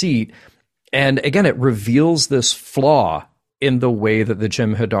conceit. And again, it reveals this flaw in the way that the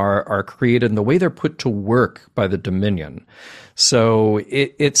Jem'Hadar are created and the way they're put to work by the Dominion. So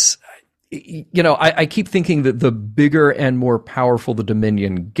it's I keep thinking that the bigger and more powerful the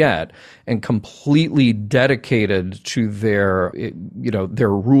Dominion get and completely dedicated to their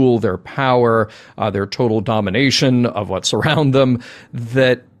rule, their power, their total domination of what's around them,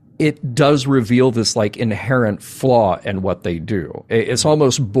 that it does reveal this inherent flaw in what they do. It's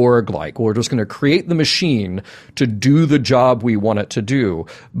almost Borg-like. We're just going to create the machine to do the job we want it to do,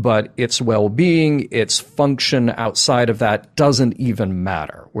 but its well-being, its function outside of that doesn't even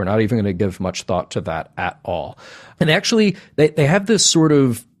matter. We're not even going to give much thought to that at all. And actually, they have this sort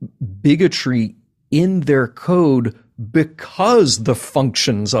of bigotry in their code because the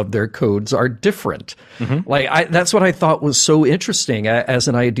functions of their codes are different. Mm-hmm. That's what I thought was so interesting as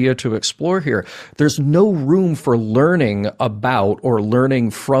an idea to explore here. There's no room for learning about or learning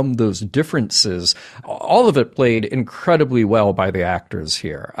from those differences. All of it played incredibly well by the actors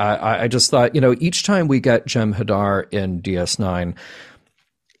here. I just thought, each time we get Jem'Hadar in DS9,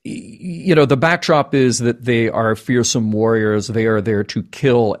 the backdrop is that they are fearsome warriors. They are there to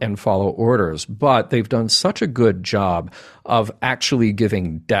kill and follow orders, but they've done such a good job of actually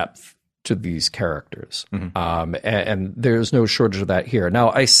giving depth to these characters. Mm-hmm. And there's no shortage of that here.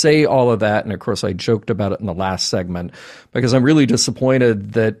 Now, I say all of that, and of course I joked about it in the last segment, because I'm really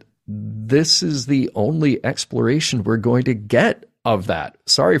disappointed that this is the only exploration we're going to get of that.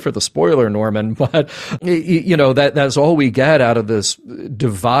 Sorry for the spoiler, Norman, but that's all we get out of this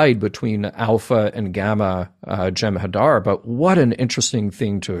divide between Alpha and Gamma Jem'Hadar. But what an interesting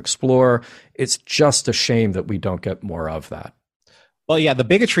thing to explore. It's just a shame that we don't get more of that. Well, yeah, the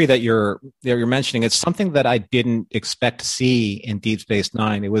bigotry that you're mentioning, it's something that I didn't expect to see in Deep Space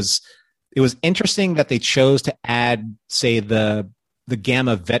Nine. It was interesting that they chose to add, say, the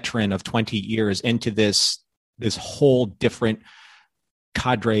Gamma veteran of 20 years into this whole different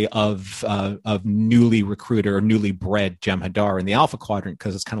cadre of newly recruited or newly bred Jem'Hadar in the Alpha Quadrant,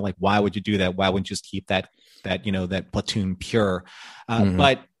 because it's kind of like, why would you do that? Why wouldn't you just keep that platoon pure? Mm-hmm.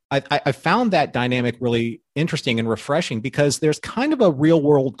 But I found that dynamic really interesting and refreshing, because there's kind of a real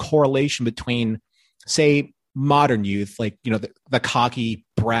world correlation between, say, modern youth, the cocky,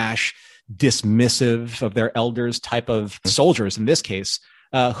 brash, dismissive of their elders type of soldiers in this case,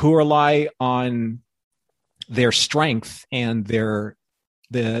 who rely on their strength and the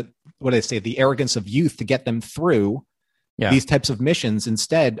arrogance of youth to get them through these types of missions,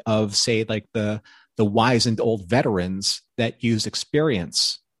 instead of, say, the wizened old veterans that use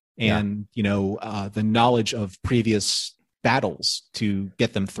experience and the knowledge of previous battles to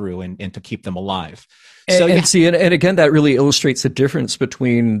get them through and to keep them alive. And again, that really illustrates the difference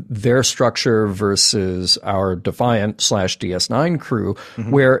between their structure versus our Defiant / DS9 crew, mm-hmm.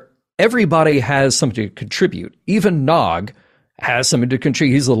 where everybody has something to contribute. Even Nog has something to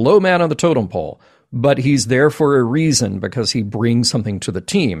contribute. He's the low man on the totem pole, but he's there for a reason, because he brings something to the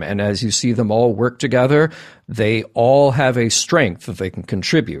team. And as you see them all work together, they all have a strength that they can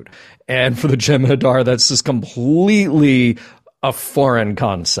contribute. And for the Jem'Hadar, that's just completely a foreign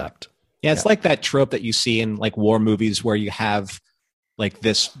concept. Yeah, it's like that trope that you see in war movies, where you have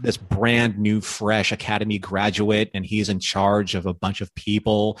this brand new, fresh Academy graduate, and he's in charge of a bunch of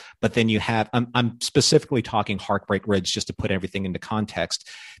people. But then you have, I'm specifically talking Heartbreak Ridge, just to put everything into context,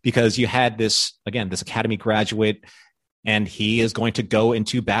 because you had this Academy graduate, and he is going to go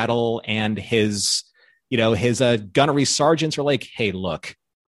into battle, and his gunnery sergeants are like, hey, look,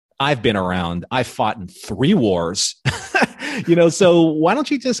 I've been around. I fought in 3 wars. So why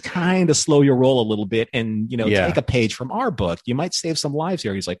don't you just kind of slow your roll a little bit and, take a page from our book? You might save some lives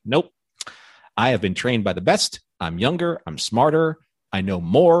here. He's like, nope, I have been trained by the best. I'm younger. I'm smarter. I know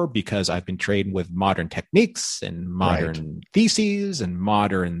more because I've been trained with modern techniques and modern theses and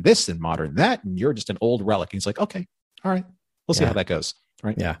modern this and modern that. And you're just an old relic. And he's like, okay, all right, we'll see how that goes.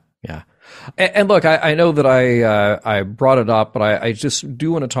 Right. Yeah. Yeah. And look, I know that I brought it up, but I just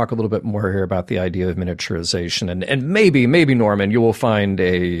do want to talk a little bit more here about the idea of miniaturization, and maybe Norman, you will find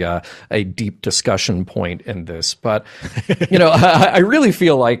a deep discussion point in this. But I really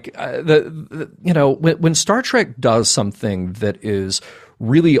feel like when Star Trek does something that is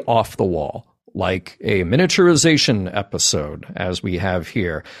really off the wall, like a miniaturization episode, as we have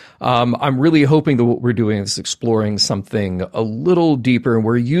here. I'm really hoping that what we're doing is exploring something a little deeper, and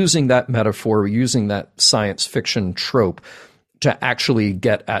we're using that metaphor, we're using that science fiction trope to actually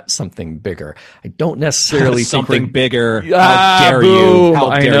get at something bigger. I don't necessarily something think bigger. How dare boom. you? How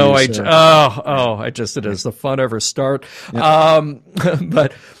I dare know. you, It is the fun ever start. Yep.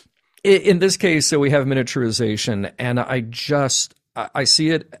 But in this case, so we have miniaturization, and I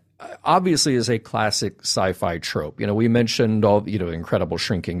see it obviously is a classic sci-fi trope. We mentioned all, Incredible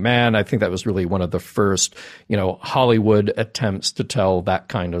Shrinking Man. I think that was really one of the first, Hollywood attempts to tell that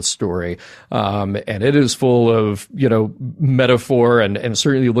kind of story. And it is full of, metaphor, and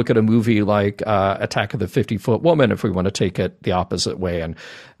certainly look at a movie like Attack of the 50-Foot Woman, if we want to take it the opposite way. And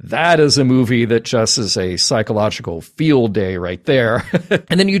that is a movie that just is a psychological field day right there.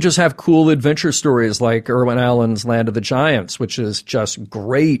 And then you just have cool adventure stories like Irwin Allen's Land of the Giants, which is just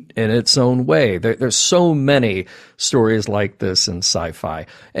great in its own way. There's so many stories like this in sci-fi.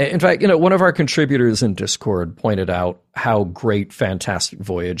 In fact, one of our contributors in Discord pointed out how great Fantastic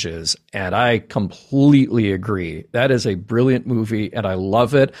Voyage is, and I completely agree. That is a brilliant movie, and I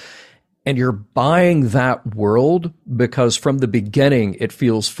love it. And you're buying that world because from the beginning, it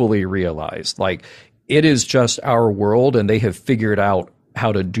feels fully realized. Like, it is just our world, and they have figured out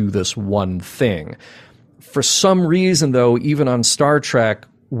how to do this one thing. For some reason, though, even on Star Trek,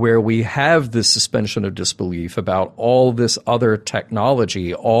 where we have this suspension of disbelief about all this other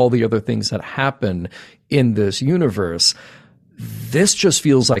technology, all the other things that happen in this universe, this just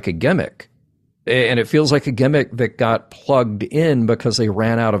feels like a gimmick. And it feels like a gimmick that got plugged in because they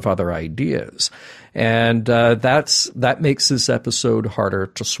ran out of other ideas. And that makes this episode harder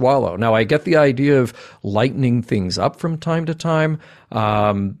to swallow. Now, I get the idea of lightening things up from time to time,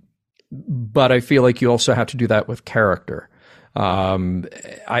 but I feel like you also have to do that with character.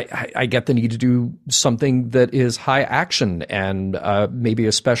 I get the need to do something that is high action and maybe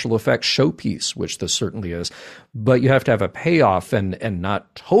a special effects showpiece, which this certainly is. But you have to have a payoff and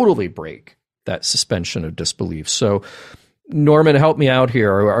not totally break that suspension of disbelief. So, Norman, help me out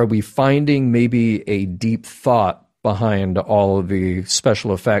here. Are we finding maybe a deep thought behind all of the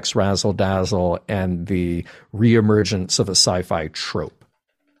special effects razzle-dazzle and the reemergence of a sci-fi trope?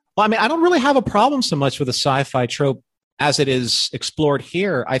 Well, I mean, I don't really have a problem so much with a sci-fi trope as it is explored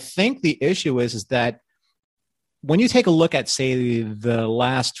here. I think the issue is that when you take a look at, say, the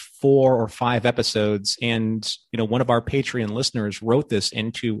last 4 or 5 episodes, and one of our Patreon listeners wrote this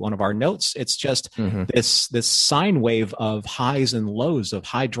into one of our notes, it's just this sine wave of highs and lows, of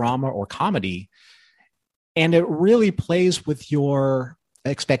high drama or comedy, and it really plays with your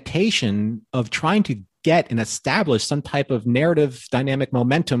expectation of trying to get and establish some type of narrative dynamic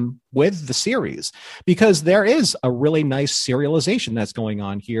momentum with the series, because there is a really nice serialization that's going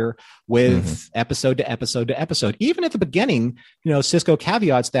on here with episode to episode to episode. Even at the beginning, Sisko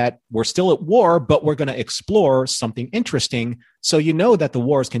caveats that we're still at war, but we're going to explore something interesting. So that the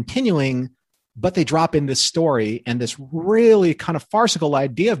war is continuing, but they drop in this story and this really kind of farcical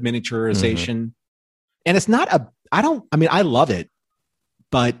idea of miniaturization. And it's not I love it,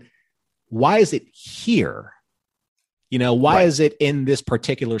 but why is it here? Why is it in this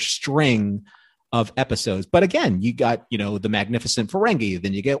particular string of episodes? But again, you got, the Magnificent Ferengi,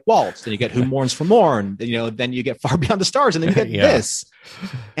 then you get Waltz, then you get Who Mourns for Morn, then you get Far Beyond the Stars, and then you get this.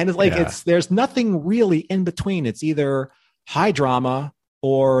 And it's like, there's nothing really in between. It's either high drama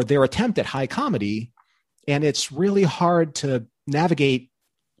or their attempt at high comedy. And it's really hard to navigate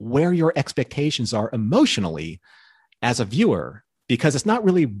where your expectations are emotionally as a viewer, because it's not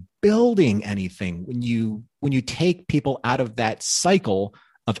really building anything when you take people out of that cycle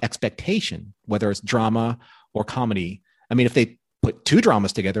of expectation, whether it's drama or comedy. I mean, if they put 2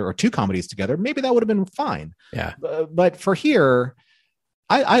 dramas together or 2 comedies together, maybe that would have been fine. Yeah. But for here,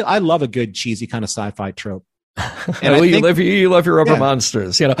 I love a good cheesy kind of sci-fi trope. And you love your rubber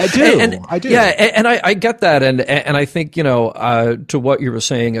monsters, I do. I do. Yeah, and I get that, and I think to what you were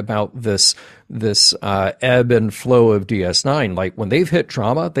saying about this ebb and flow of DS9. Like, when they've hit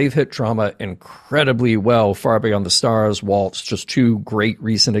drama incredibly well. Far Beyond the Stars, Waltz, just 2 great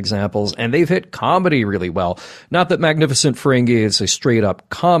recent examples, and they've hit comedy really well. Not that Magnificent Ferengi is a straight up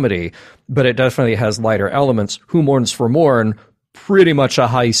comedy, but it definitely has lighter elements. Who Mourns for Morn, pretty much a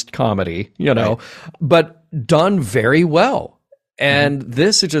heist comedy, right. But done very well. And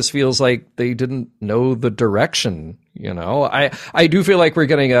this, it just feels like they didn't know the direction. I do feel like we're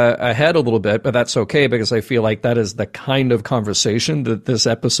getting ahead a little bit, but that's okay because I feel like that is the kind of conversation that this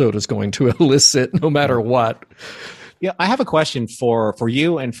episode is going to elicit no matter what. Yeah, I have a question for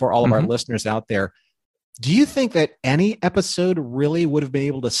you and for all of our listeners out there. Do you think that any episode really would have been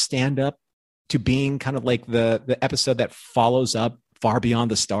able to stand up to being kind of like the episode that follows up Far Beyond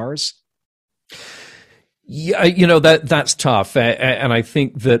the Stars? Yeah, that's tough. And I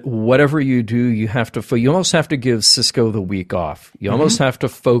think that whatever you do, you almost have to give Sisko the week off. You almost have to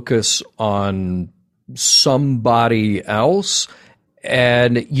focus on somebody else,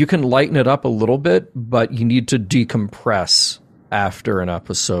 and you can lighten it up a little bit, but you need to decompress after an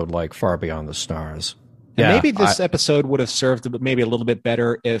episode like Far Beyond the Stars. And maybe this episode would have served maybe a little bit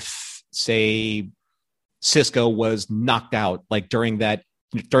better if, say, Sisko was knocked out, like during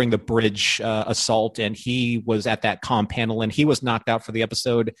the bridge assault, and he was at that comm panel and he was knocked out for the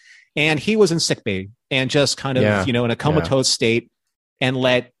episode and he was in sickbay and just kind of, in a comatose state, and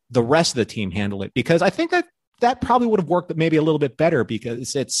let the rest of the team handle it. Because I think that probably would have worked maybe a little bit better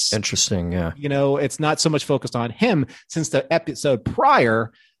because it's interesting. Yeah. It's not so much focused on him, since the episode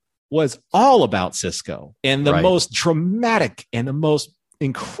prior was all about Sisko in the most dramatic and the most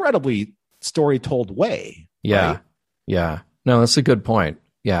incredibly story told way. Yeah. Right? Yeah. No, that's a good point.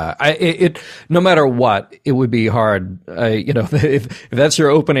 Yeah, it no matter what, it would be hard. If that's your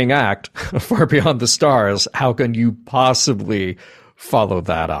opening act, Far Beyond the Stars, how can you possibly follow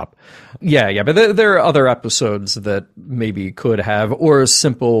that up? Yeah. But there are other episodes that maybe could have, or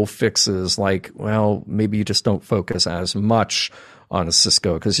simple fixes like, well, maybe you just don't focus as much on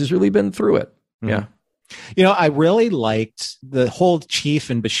Sisko because he's really been through it. Yeah. I really liked the whole Chief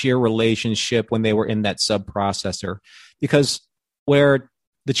and Bashir relationship when they were in that sub-processor, because where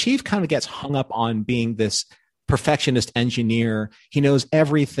the Chief kind of gets hung up on being this perfectionist engineer. He knows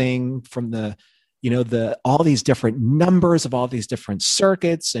everything from all these different numbers of all these different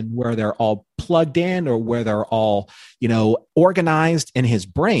circuits and where they're all plugged in or where they're all, organized in his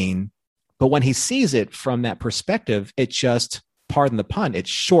brain. But when he sees it from that perspective, it just, pardon the pun, it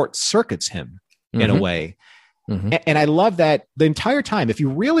short circuits him in a way. And I love that the entire time, if you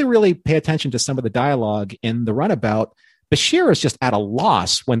really, really pay attention to some of the dialogue in the runabout, Bashir is just at a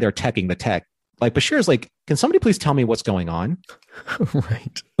loss when they're teching the tech. Like, Bashir is like, can somebody please tell me what's going on?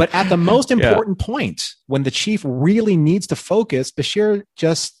 Right. But at the most important point, when the Chief really needs to focus, Bashir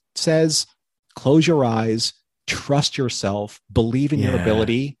just says, close your eyes, trust yourself, believe in your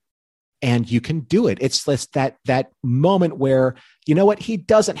ability, and you can do it. It's just that moment where, you know what? He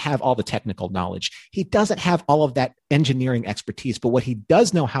doesn't have all the technical knowledge. He doesn't have all of that engineering expertise. But what he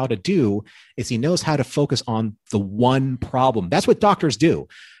does know how to do is he knows how to focus on the one problem. That's what doctors do.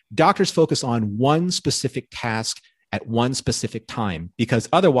 Doctors focus on one specific task at one specific time, because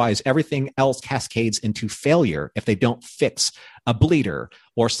otherwise everything else cascades into failure if they don't fix a bleeder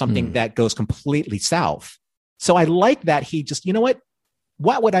or something that goes completely south. So I like that he just,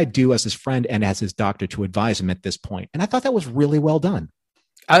 what would I do as his friend and as his doctor to advise him at this point? And I thought that was really well done.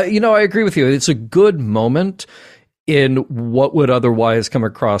 I agree with you. It's a good moment in what would otherwise come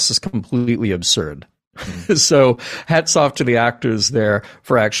across as completely absurd. So hats off to the actors there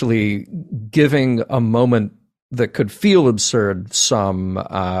for actually giving a moment that could feel absurd some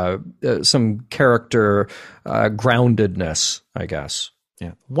character groundedness, I guess.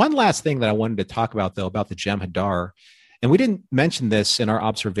 Yeah. One last thing that I wanted to talk about, though, about the Jem'Hadar. And we didn't mention this in our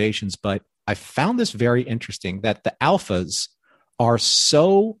observations, but I found this very interesting, that the Alphas are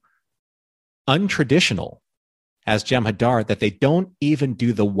so untraditional as Jem'Hadar that they don't even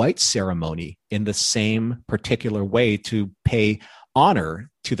do the white ceremony in the same particular way to pay honor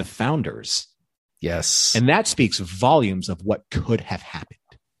to the founders. Yes. And that speaks volumes of what could have happened.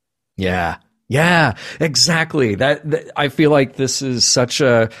 Yeah, exactly. That I feel like this is such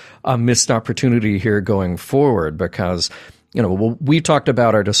a missed opportunity here going forward, because, we talked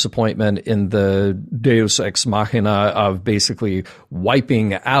about our disappointment in the Deus Ex Machina of basically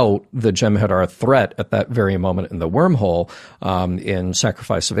wiping out the Jem'Hadar threat at that very moment in the wormhole in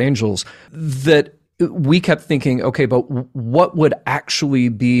Sacrifice of Angels, that we kept thinking, okay, but what would actually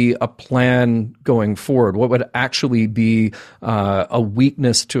be a plan going forward? What would actually be a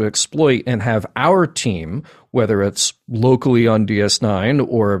weakness to exploit, and have our team, whether it's locally on DS9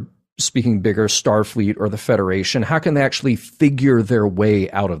 or speaking bigger, Starfleet or the Federation, how can they actually figure their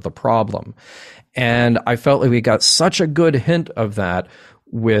way out of the problem? And I felt like we got such a good hint of that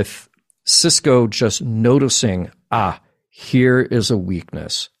with Sisko just noticing, here is a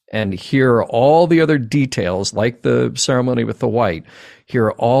weakness. And here are all the other details, like the ceremony with the white. Here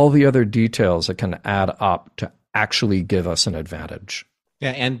are all the other details that can add up to actually give us an advantage.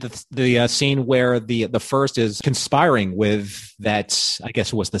 Yeah, and the scene where the first is conspiring with that, I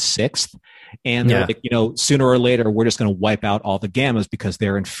guess it was the sixth, and they're like, sooner or later we're just going to wipe out all the Gammas because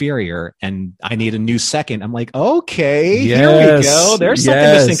they're inferior, and I need a new second. I'm like, okay, here we go. There's something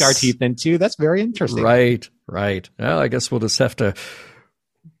to sink our teeth into. That's very interesting. Right. Well, I guess we'll just have to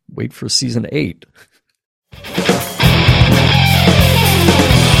wait for season 8.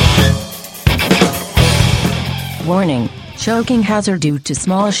 Warning. Choking hazard due to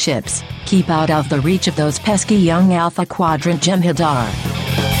small ships. Keep out of the reach of those pesky young Alpha Quadrant Jem'Hadar.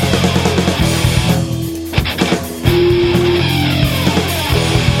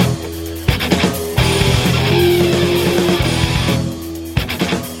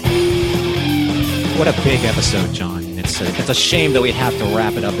 What a big episode, John. It's a shame that we have to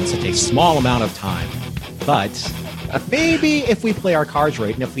wrap it up in such a small amount of time. But maybe if we play our cards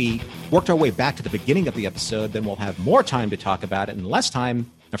right, and if we worked our way back to the beginning of the episode, then we'll have more time to talk about it, and less time.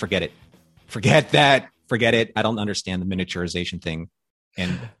 No, forget it. Forget it. I don't understand the miniaturization thing.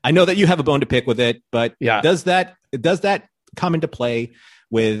 And I know that you have a bone to pick with it, but does that come into play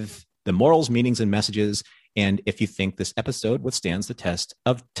with the morals, meanings, and messages? And if you think this episode withstands the test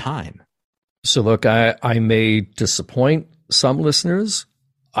of time? So look, I may disappoint some listeners.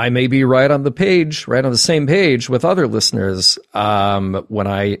 I may be right on the same page with other listeners. When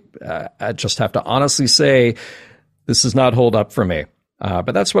I just have to honestly say, this does not hold up for me.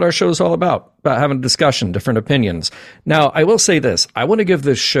 But that's what our show is all about having a discussion, different opinions. Now, I will say this. I want to give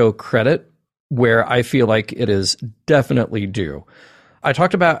this show credit where I feel like it is definitely due. I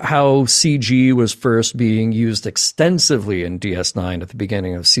talked about how CG was first being used extensively in DS9 at the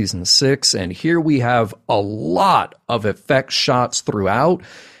beginning of season 6, and here we have a lot of effect shots throughout.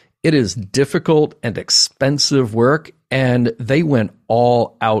 It is difficult and expensive work, and they went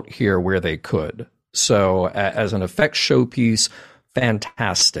all out here where they could. So as an effect showpiece,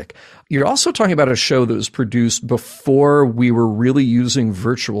 fantastic. You're also talking about a show that was produced before we were really using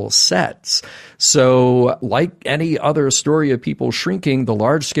virtual sets. So like any other story of people shrinking, the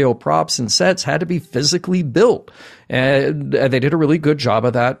large-scale props and sets had to be physically built. And they did a really good job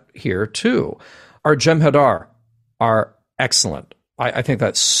of that here, too. Our Jem'Hadar are excellent. I think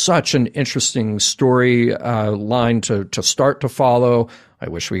that's such an interesting story line to start to follow. I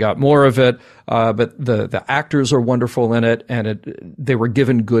wish we got more of it, but the actors are wonderful in it, and they were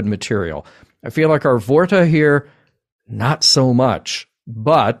given good material. I feel like our Vorta here, not so much.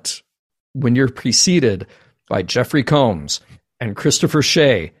 But when you're preceded by Jeffrey Combs and Christopher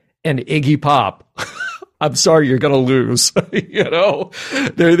Shea and Iggy Pop, I'm sorry, you're going to lose.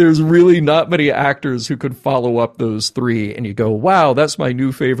 There's really not many actors who could follow up those three, and you go, wow, that's my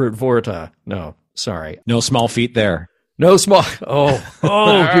new favorite Vorta. No, sorry. No small feat there. No small. Oh,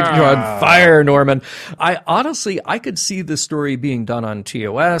 you're on fire, Norman. I could see this story being done on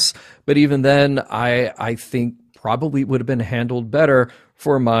TOS, but even then, I think probably would have been handled better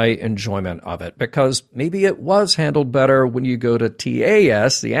for my enjoyment of it, because maybe it was handled better when you go to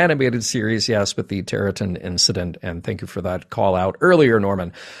TAS, the animated series, yes, with the Territon incident, and thank you for that call out earlier,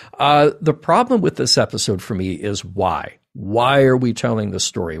 Norman. The problem with this episode for me is why? Why are we telling this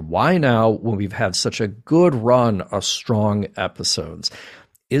story? Why now when we've had such a good run of strong episodes?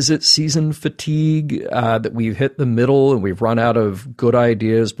 Is it season fatigue that we've hit the middle and we've run out of good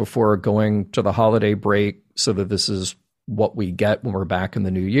ideas before going to the holiday break so that this is what we get when we're back in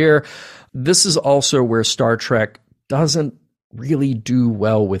the new year? This is also where Star Trek doesn't really do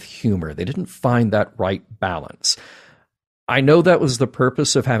well with humor. They didn't find that right balance. I know that was the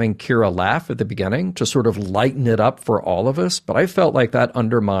purpose of having Kira laugh at the beginning, to sort of lighten it up for all of us, but I felt like that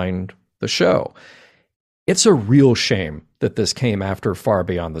undermined the show. It's a real shame that this came after Far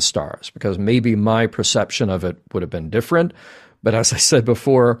Beyond the Stars, because maybe my perception of it would have been different. But as I said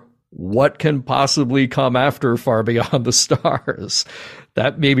before, what can possibly come after Far Beyond the Stars?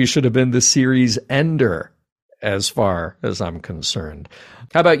 That maybe should have been the series ender, as far as I'm concerned.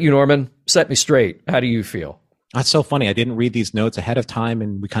 How about you, Norman? Set me straight. How do you feel? That's so funny. I didn't read these notes ahead of time,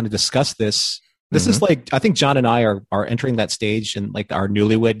 and we kind of discussed this. This is like, I think John and I are entering that stage in like our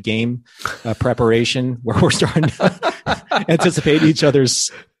newlywed game preparation, where we're starting to anticipate each other's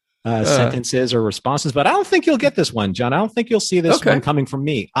sentences or responses. But I don't think you'll get this one, John. I don't think you'll see this one coming from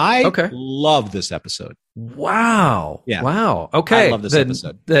me. I love this episode. Wow. Yeah. Wow. Okay. I love this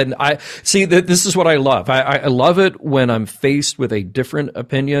episode. Then I see that this is what I love. I love it when I'm faced with a different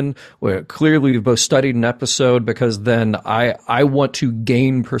opinion, where clearly we've both studied an episode, because then I want to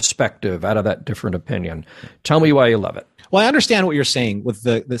gain perspective out of that different opinion. Tell me why you love it. Well, I understand what you're saying with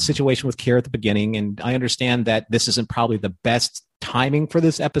the situation with Kira at the beginning, and I understand that this isn't probably the best timing for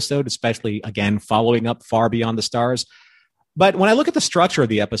this episode, especially, again, following up Far Beyond the Stars. But when I look at the structure of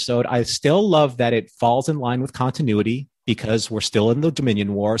the episode, I still love that it falls in line with continuity because we're still in the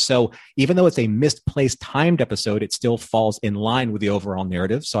Dominion War. So even though it's a misplaced timed episode, it still falls in line with the overall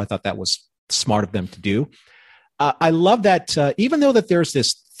narrative. So I thought that was smart of them to do. I love that even though that there's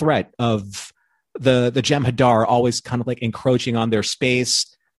this threat of the Jem'Hadar always kind of like encroaching on their space,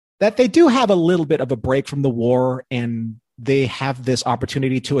 that they do have a little bit of a break from the war and they have this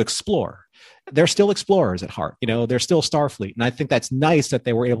opportunity to explore. They're still explorers at heart. They're still Starfleet. And I think that's nice that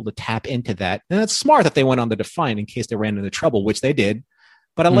they were able to tap into that. And it's smart that they went on the Defiant in case they ran into trouble, which they did.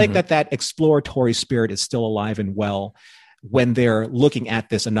 But I like that exploratory spirit is still alive and well when they're looking at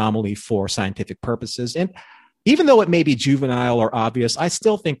this anomaly for scientific purposes. And even though it may be juvenile or obvious, I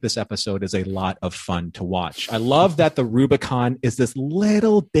still think this episode is a lot of fun to watch. I love that the Rubicon is this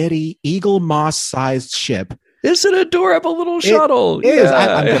little bitty Eagle Moss-sized ship. It's an adorable little shuttle. It is.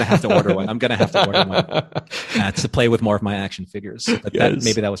 I'm going to have to order one. To play with more of my action figures. But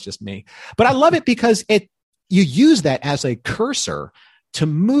maybe that was just me. But I love it because you use that as a cursor to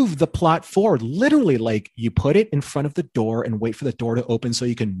move the plot forward. Literally, like you put it in front of the door and wait for the door to open so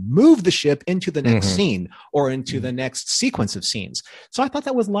you can move the ship into the next scene or into the next sequence of scenes. So I thought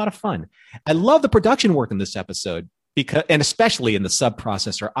that was a lot of fun. I love the production work in this episode. And especially in the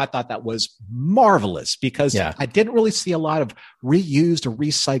sub-processor, I thought that was marvelous because I didn't really see a lot of reused or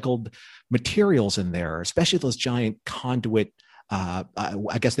recycled materials in there, especially those giant conduit.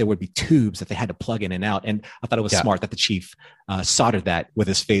 I guess there would be tubes that they had to plug in and out. And I thought it was smart that the chief soldered that with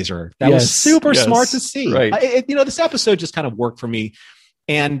his phaser. That was super smart to see. Right. This episode just kind of worked for me.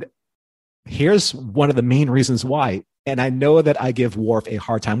 And here's one of the main reasons why. And I know that I give Worf a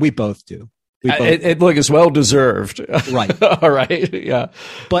hard time. We both do. Look, it's well deserved. Right. All right. Yeah.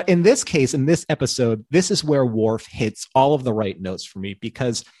 But in this case, in this episode, this is where Worf hits all of the right notes for me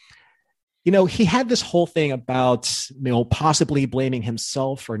because, he had this whole thing about, possibly blaming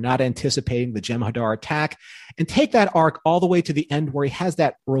himself for not anticipating the Jem'Hadar attack, and take that arc all the way to the end where he has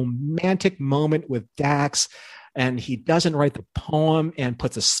that romantic moment with Dax and he doesn't write the poem and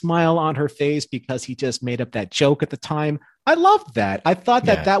puts a smile on her face because he just made up that joke at the time. I loved that. I thought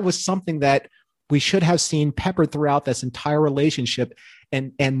that that was something that we should have seen peppered throughout this entire relationship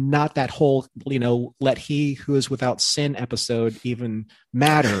and not that whole, let he who is without sin episode even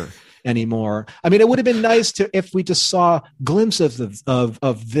matter anymore. I mean, it would have been nice if we just saw glimpses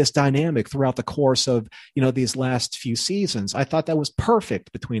of this dynamic throughout the course of, these last few seasons. I thought that was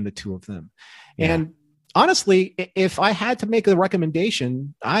perfect between the two of them. Yeah. And honestly, if I had to make a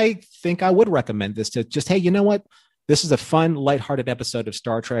recommendation, I think I would recommend this to just, hey, you know what? This is a fun, lighthearted episode of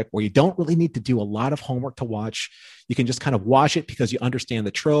Star Trek where you don't really need to do a lot of homework to watch. You can just kind of watch it because you understand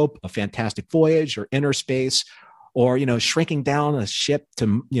the trope of Fantastic Voyage or inner space, or, shrinking down a ship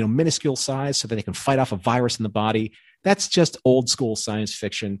to, minuscule size so that they can fight off a virus in the body. That's just old school science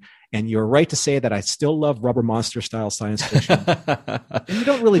fiction. And you're right to say that I still love Rubber Monster style science fiction. And you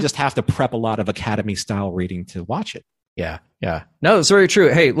don't really just have to prep a lot of Academy style reading to watch it. Yeah. Yeah. No, it's very true.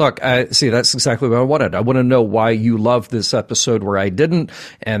 Hey, look, see, that's exactly what I wanted. I want to know why you love this episode where I didn't.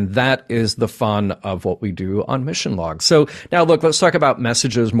 And that is the fun of what we do on Mission Log. So now look, let's talk about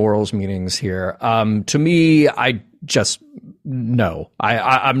messages, morals, meanings here. To me, I'm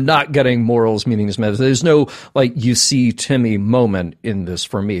not getting morals, meanings, messages. There's no you see Timmy moment in this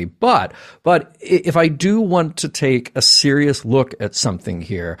for me. But if I do want to take a serious look at something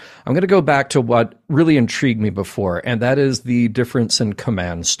here, I'm going to go back to what really intrigued me before, and that is the difference in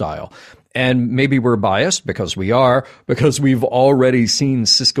command style. And maybe we're biased because we've already seen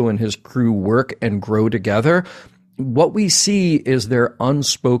Sisko and his crew work and grow together. What we see is their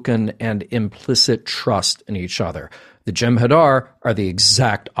unspoken and implicit trust in each other. The Jem'Hadar are the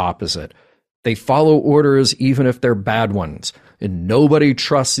exact opposite. They follow orders even if they're bad ones, and nobody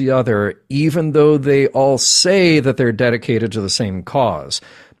trusts the other, even though they all say that they're dedicated to the same cause.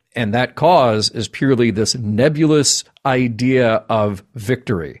 And that cause is purely this nebulous idea of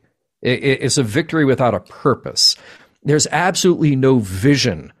victory. It's a victory without a purpose. There's absolutely no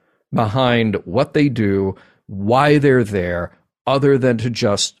vision behind what they do, why they're there, other than to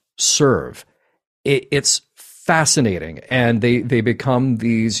just serve. It's fascinating. And they become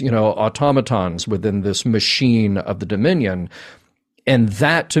these, automatons within this machine of the Dominion. And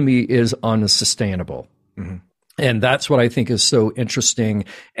that to me is unsustainable. Mm-hmm. And that's what I think is so interesting.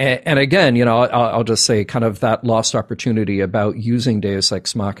 And again, I'll just say kind of that lost opportunity about using Deus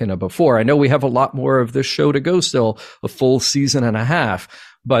Ex Machina before. I know we have a lot more of this show to go still, a full season and a half.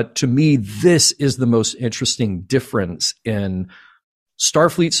 But to me, this is the most interesting difference in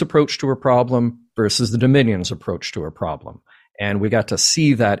Starfleet's approach to a problem versus the Dominion's approach to a problem. And we got to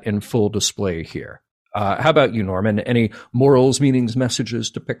see that in full display here. How about you, Norman? Any morals, meanings,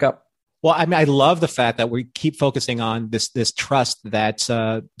 messages to pick up? Well, I mean, I love the fact that we keep focusing on this trust that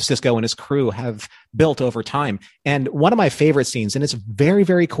Sisko and his crew have built over time. And one of my favorite scenes, and it's very,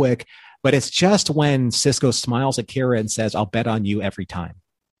 very quick, but it's just when Sisko smiles at Kira and says, "I'll bet on you every time."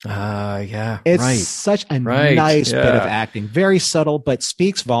 Yeah, it's such a nice bit of acting, very subtle, but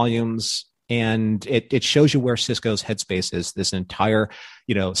speaks volumes. And it shows you where Sisko's headspace is. This entire,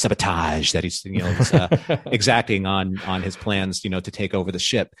 sabotage that he's, exacting on his plans, to take over the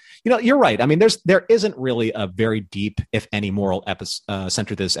ship. You're right. I mean, there isn't really a very deep, if any, moral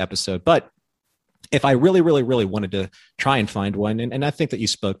center to this episode. But if I really, really, really wanted to try and find one, and I think that you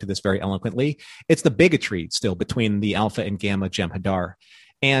spoke to this very eloquently, it's the bigotry still between the Alpha and Gamma Jem'Hadar.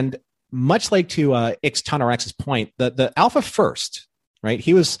 And much like to Ixtanarx's point, the Alpha first, right?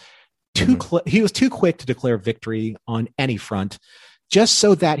 He was too quick to declare victory on any front, just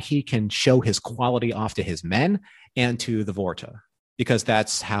so that he can show his quality off to his men and to the Vorta, because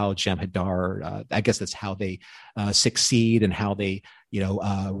that's how Jem'Hadar, I guess that's how they succeed and how they,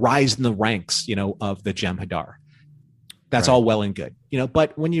 rise in the ranks, of the Jem'Hadar. That's all well and good,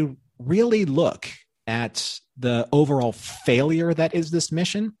 but when you really look at the overall failure that is this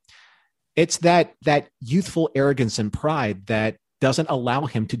mission, it's that youthful arrogance and pride that doesn't allow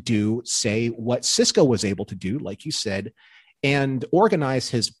him to do, say, what Sisko was able to do, like you said, and organize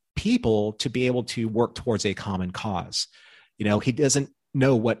his people to be able to work towards a common cause. He doesn't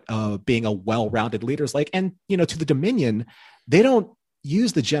know what being a well-rounded leader is like. And, to the Dominion, they don't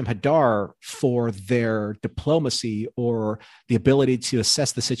use the Jem'Hadar for their diplomacy or the ability to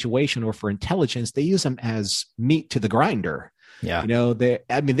assess the situation or for intelligence. They use them as meat to the grinder. Yeah.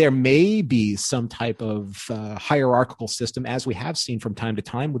 There may be some type of hierarchical system, as we have seen from time to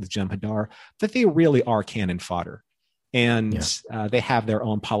time with the Jem'Hadar, that they really are cannon fodder. And they have their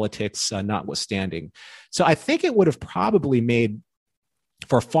own politics notwithstanding. So I think it would have probably made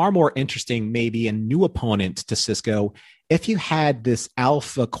for a far more interesting, maybe a new opponent to Sisko, if you had this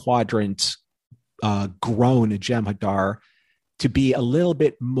Alpha Quadrant grown Jem'Hadar to be a little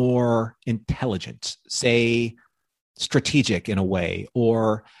bit more intelligent, say, strategic in a way,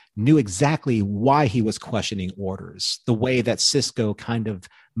 or knew exactly why he was questioning orders, the way that Sisko kind of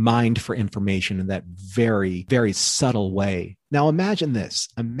mined for information in that very, very subtle way. Now imagine this.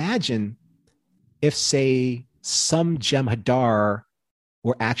 Imagine if, say, some Jem'Hadar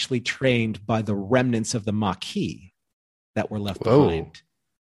were actually trained by the remnants of the Maquis that were left behind.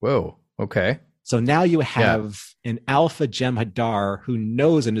 Whoa, okay. So now you have an Alpha Jem'Hadar who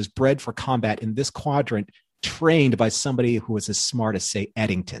knows and is bred for combat in this quadrant, trained by somebody who was as smart as, say,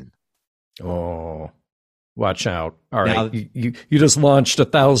 Eddington. Oh, watch out. All right. Now, you just launched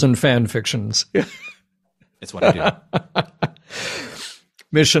 1,000 fan fictions. That's what I do.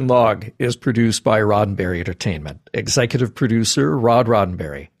 Mission Log is produced by Roddenberry Entertainment. Executive producer, Rod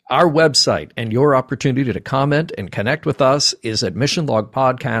Roddenberry. Our website and your opportunity to comment and connect with us is at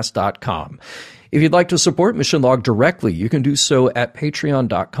missionlogpodcast.com. If you'd like to support Mission Log directly, you can do so at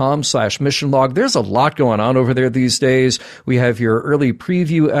patreon.com/missionlog. There's a lot going on over there these days. We have your early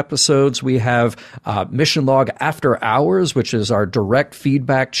preview episodes. We have Mission Log After Hours, which is our direct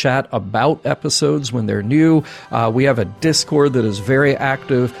feedback chat about episodes when they're new. We have a Discord that is very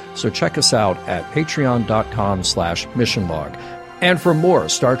active, so check us out at patreon.com/missionlog. And for more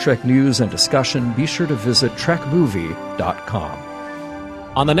Star Trek news and discussion, be sure to visit trekmovie.com.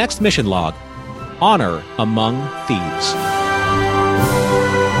 On the next Mission Log, Honor Among Thieves.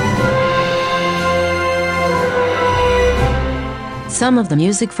 Some of the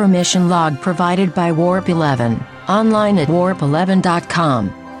music for Mission Log provided by Warp 11, online at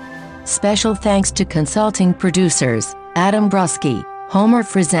warp11.com. Special thanks to consulting producers Adam Brusky, Homer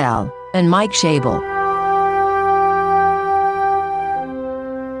Frizzell, and Mike Schabel.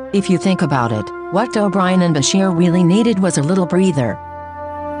 If you think about it, what O'Brien and Bashir really needed was a little breather.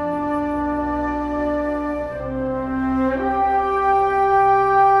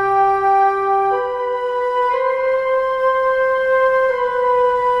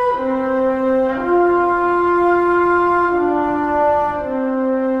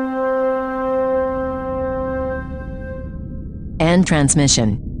 End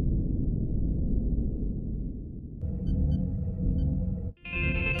transmission.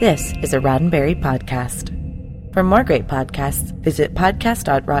 This is a Roddenberry podcast. For more great podcasts, visit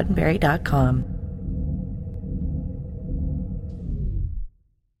podcast.roddenberry.com.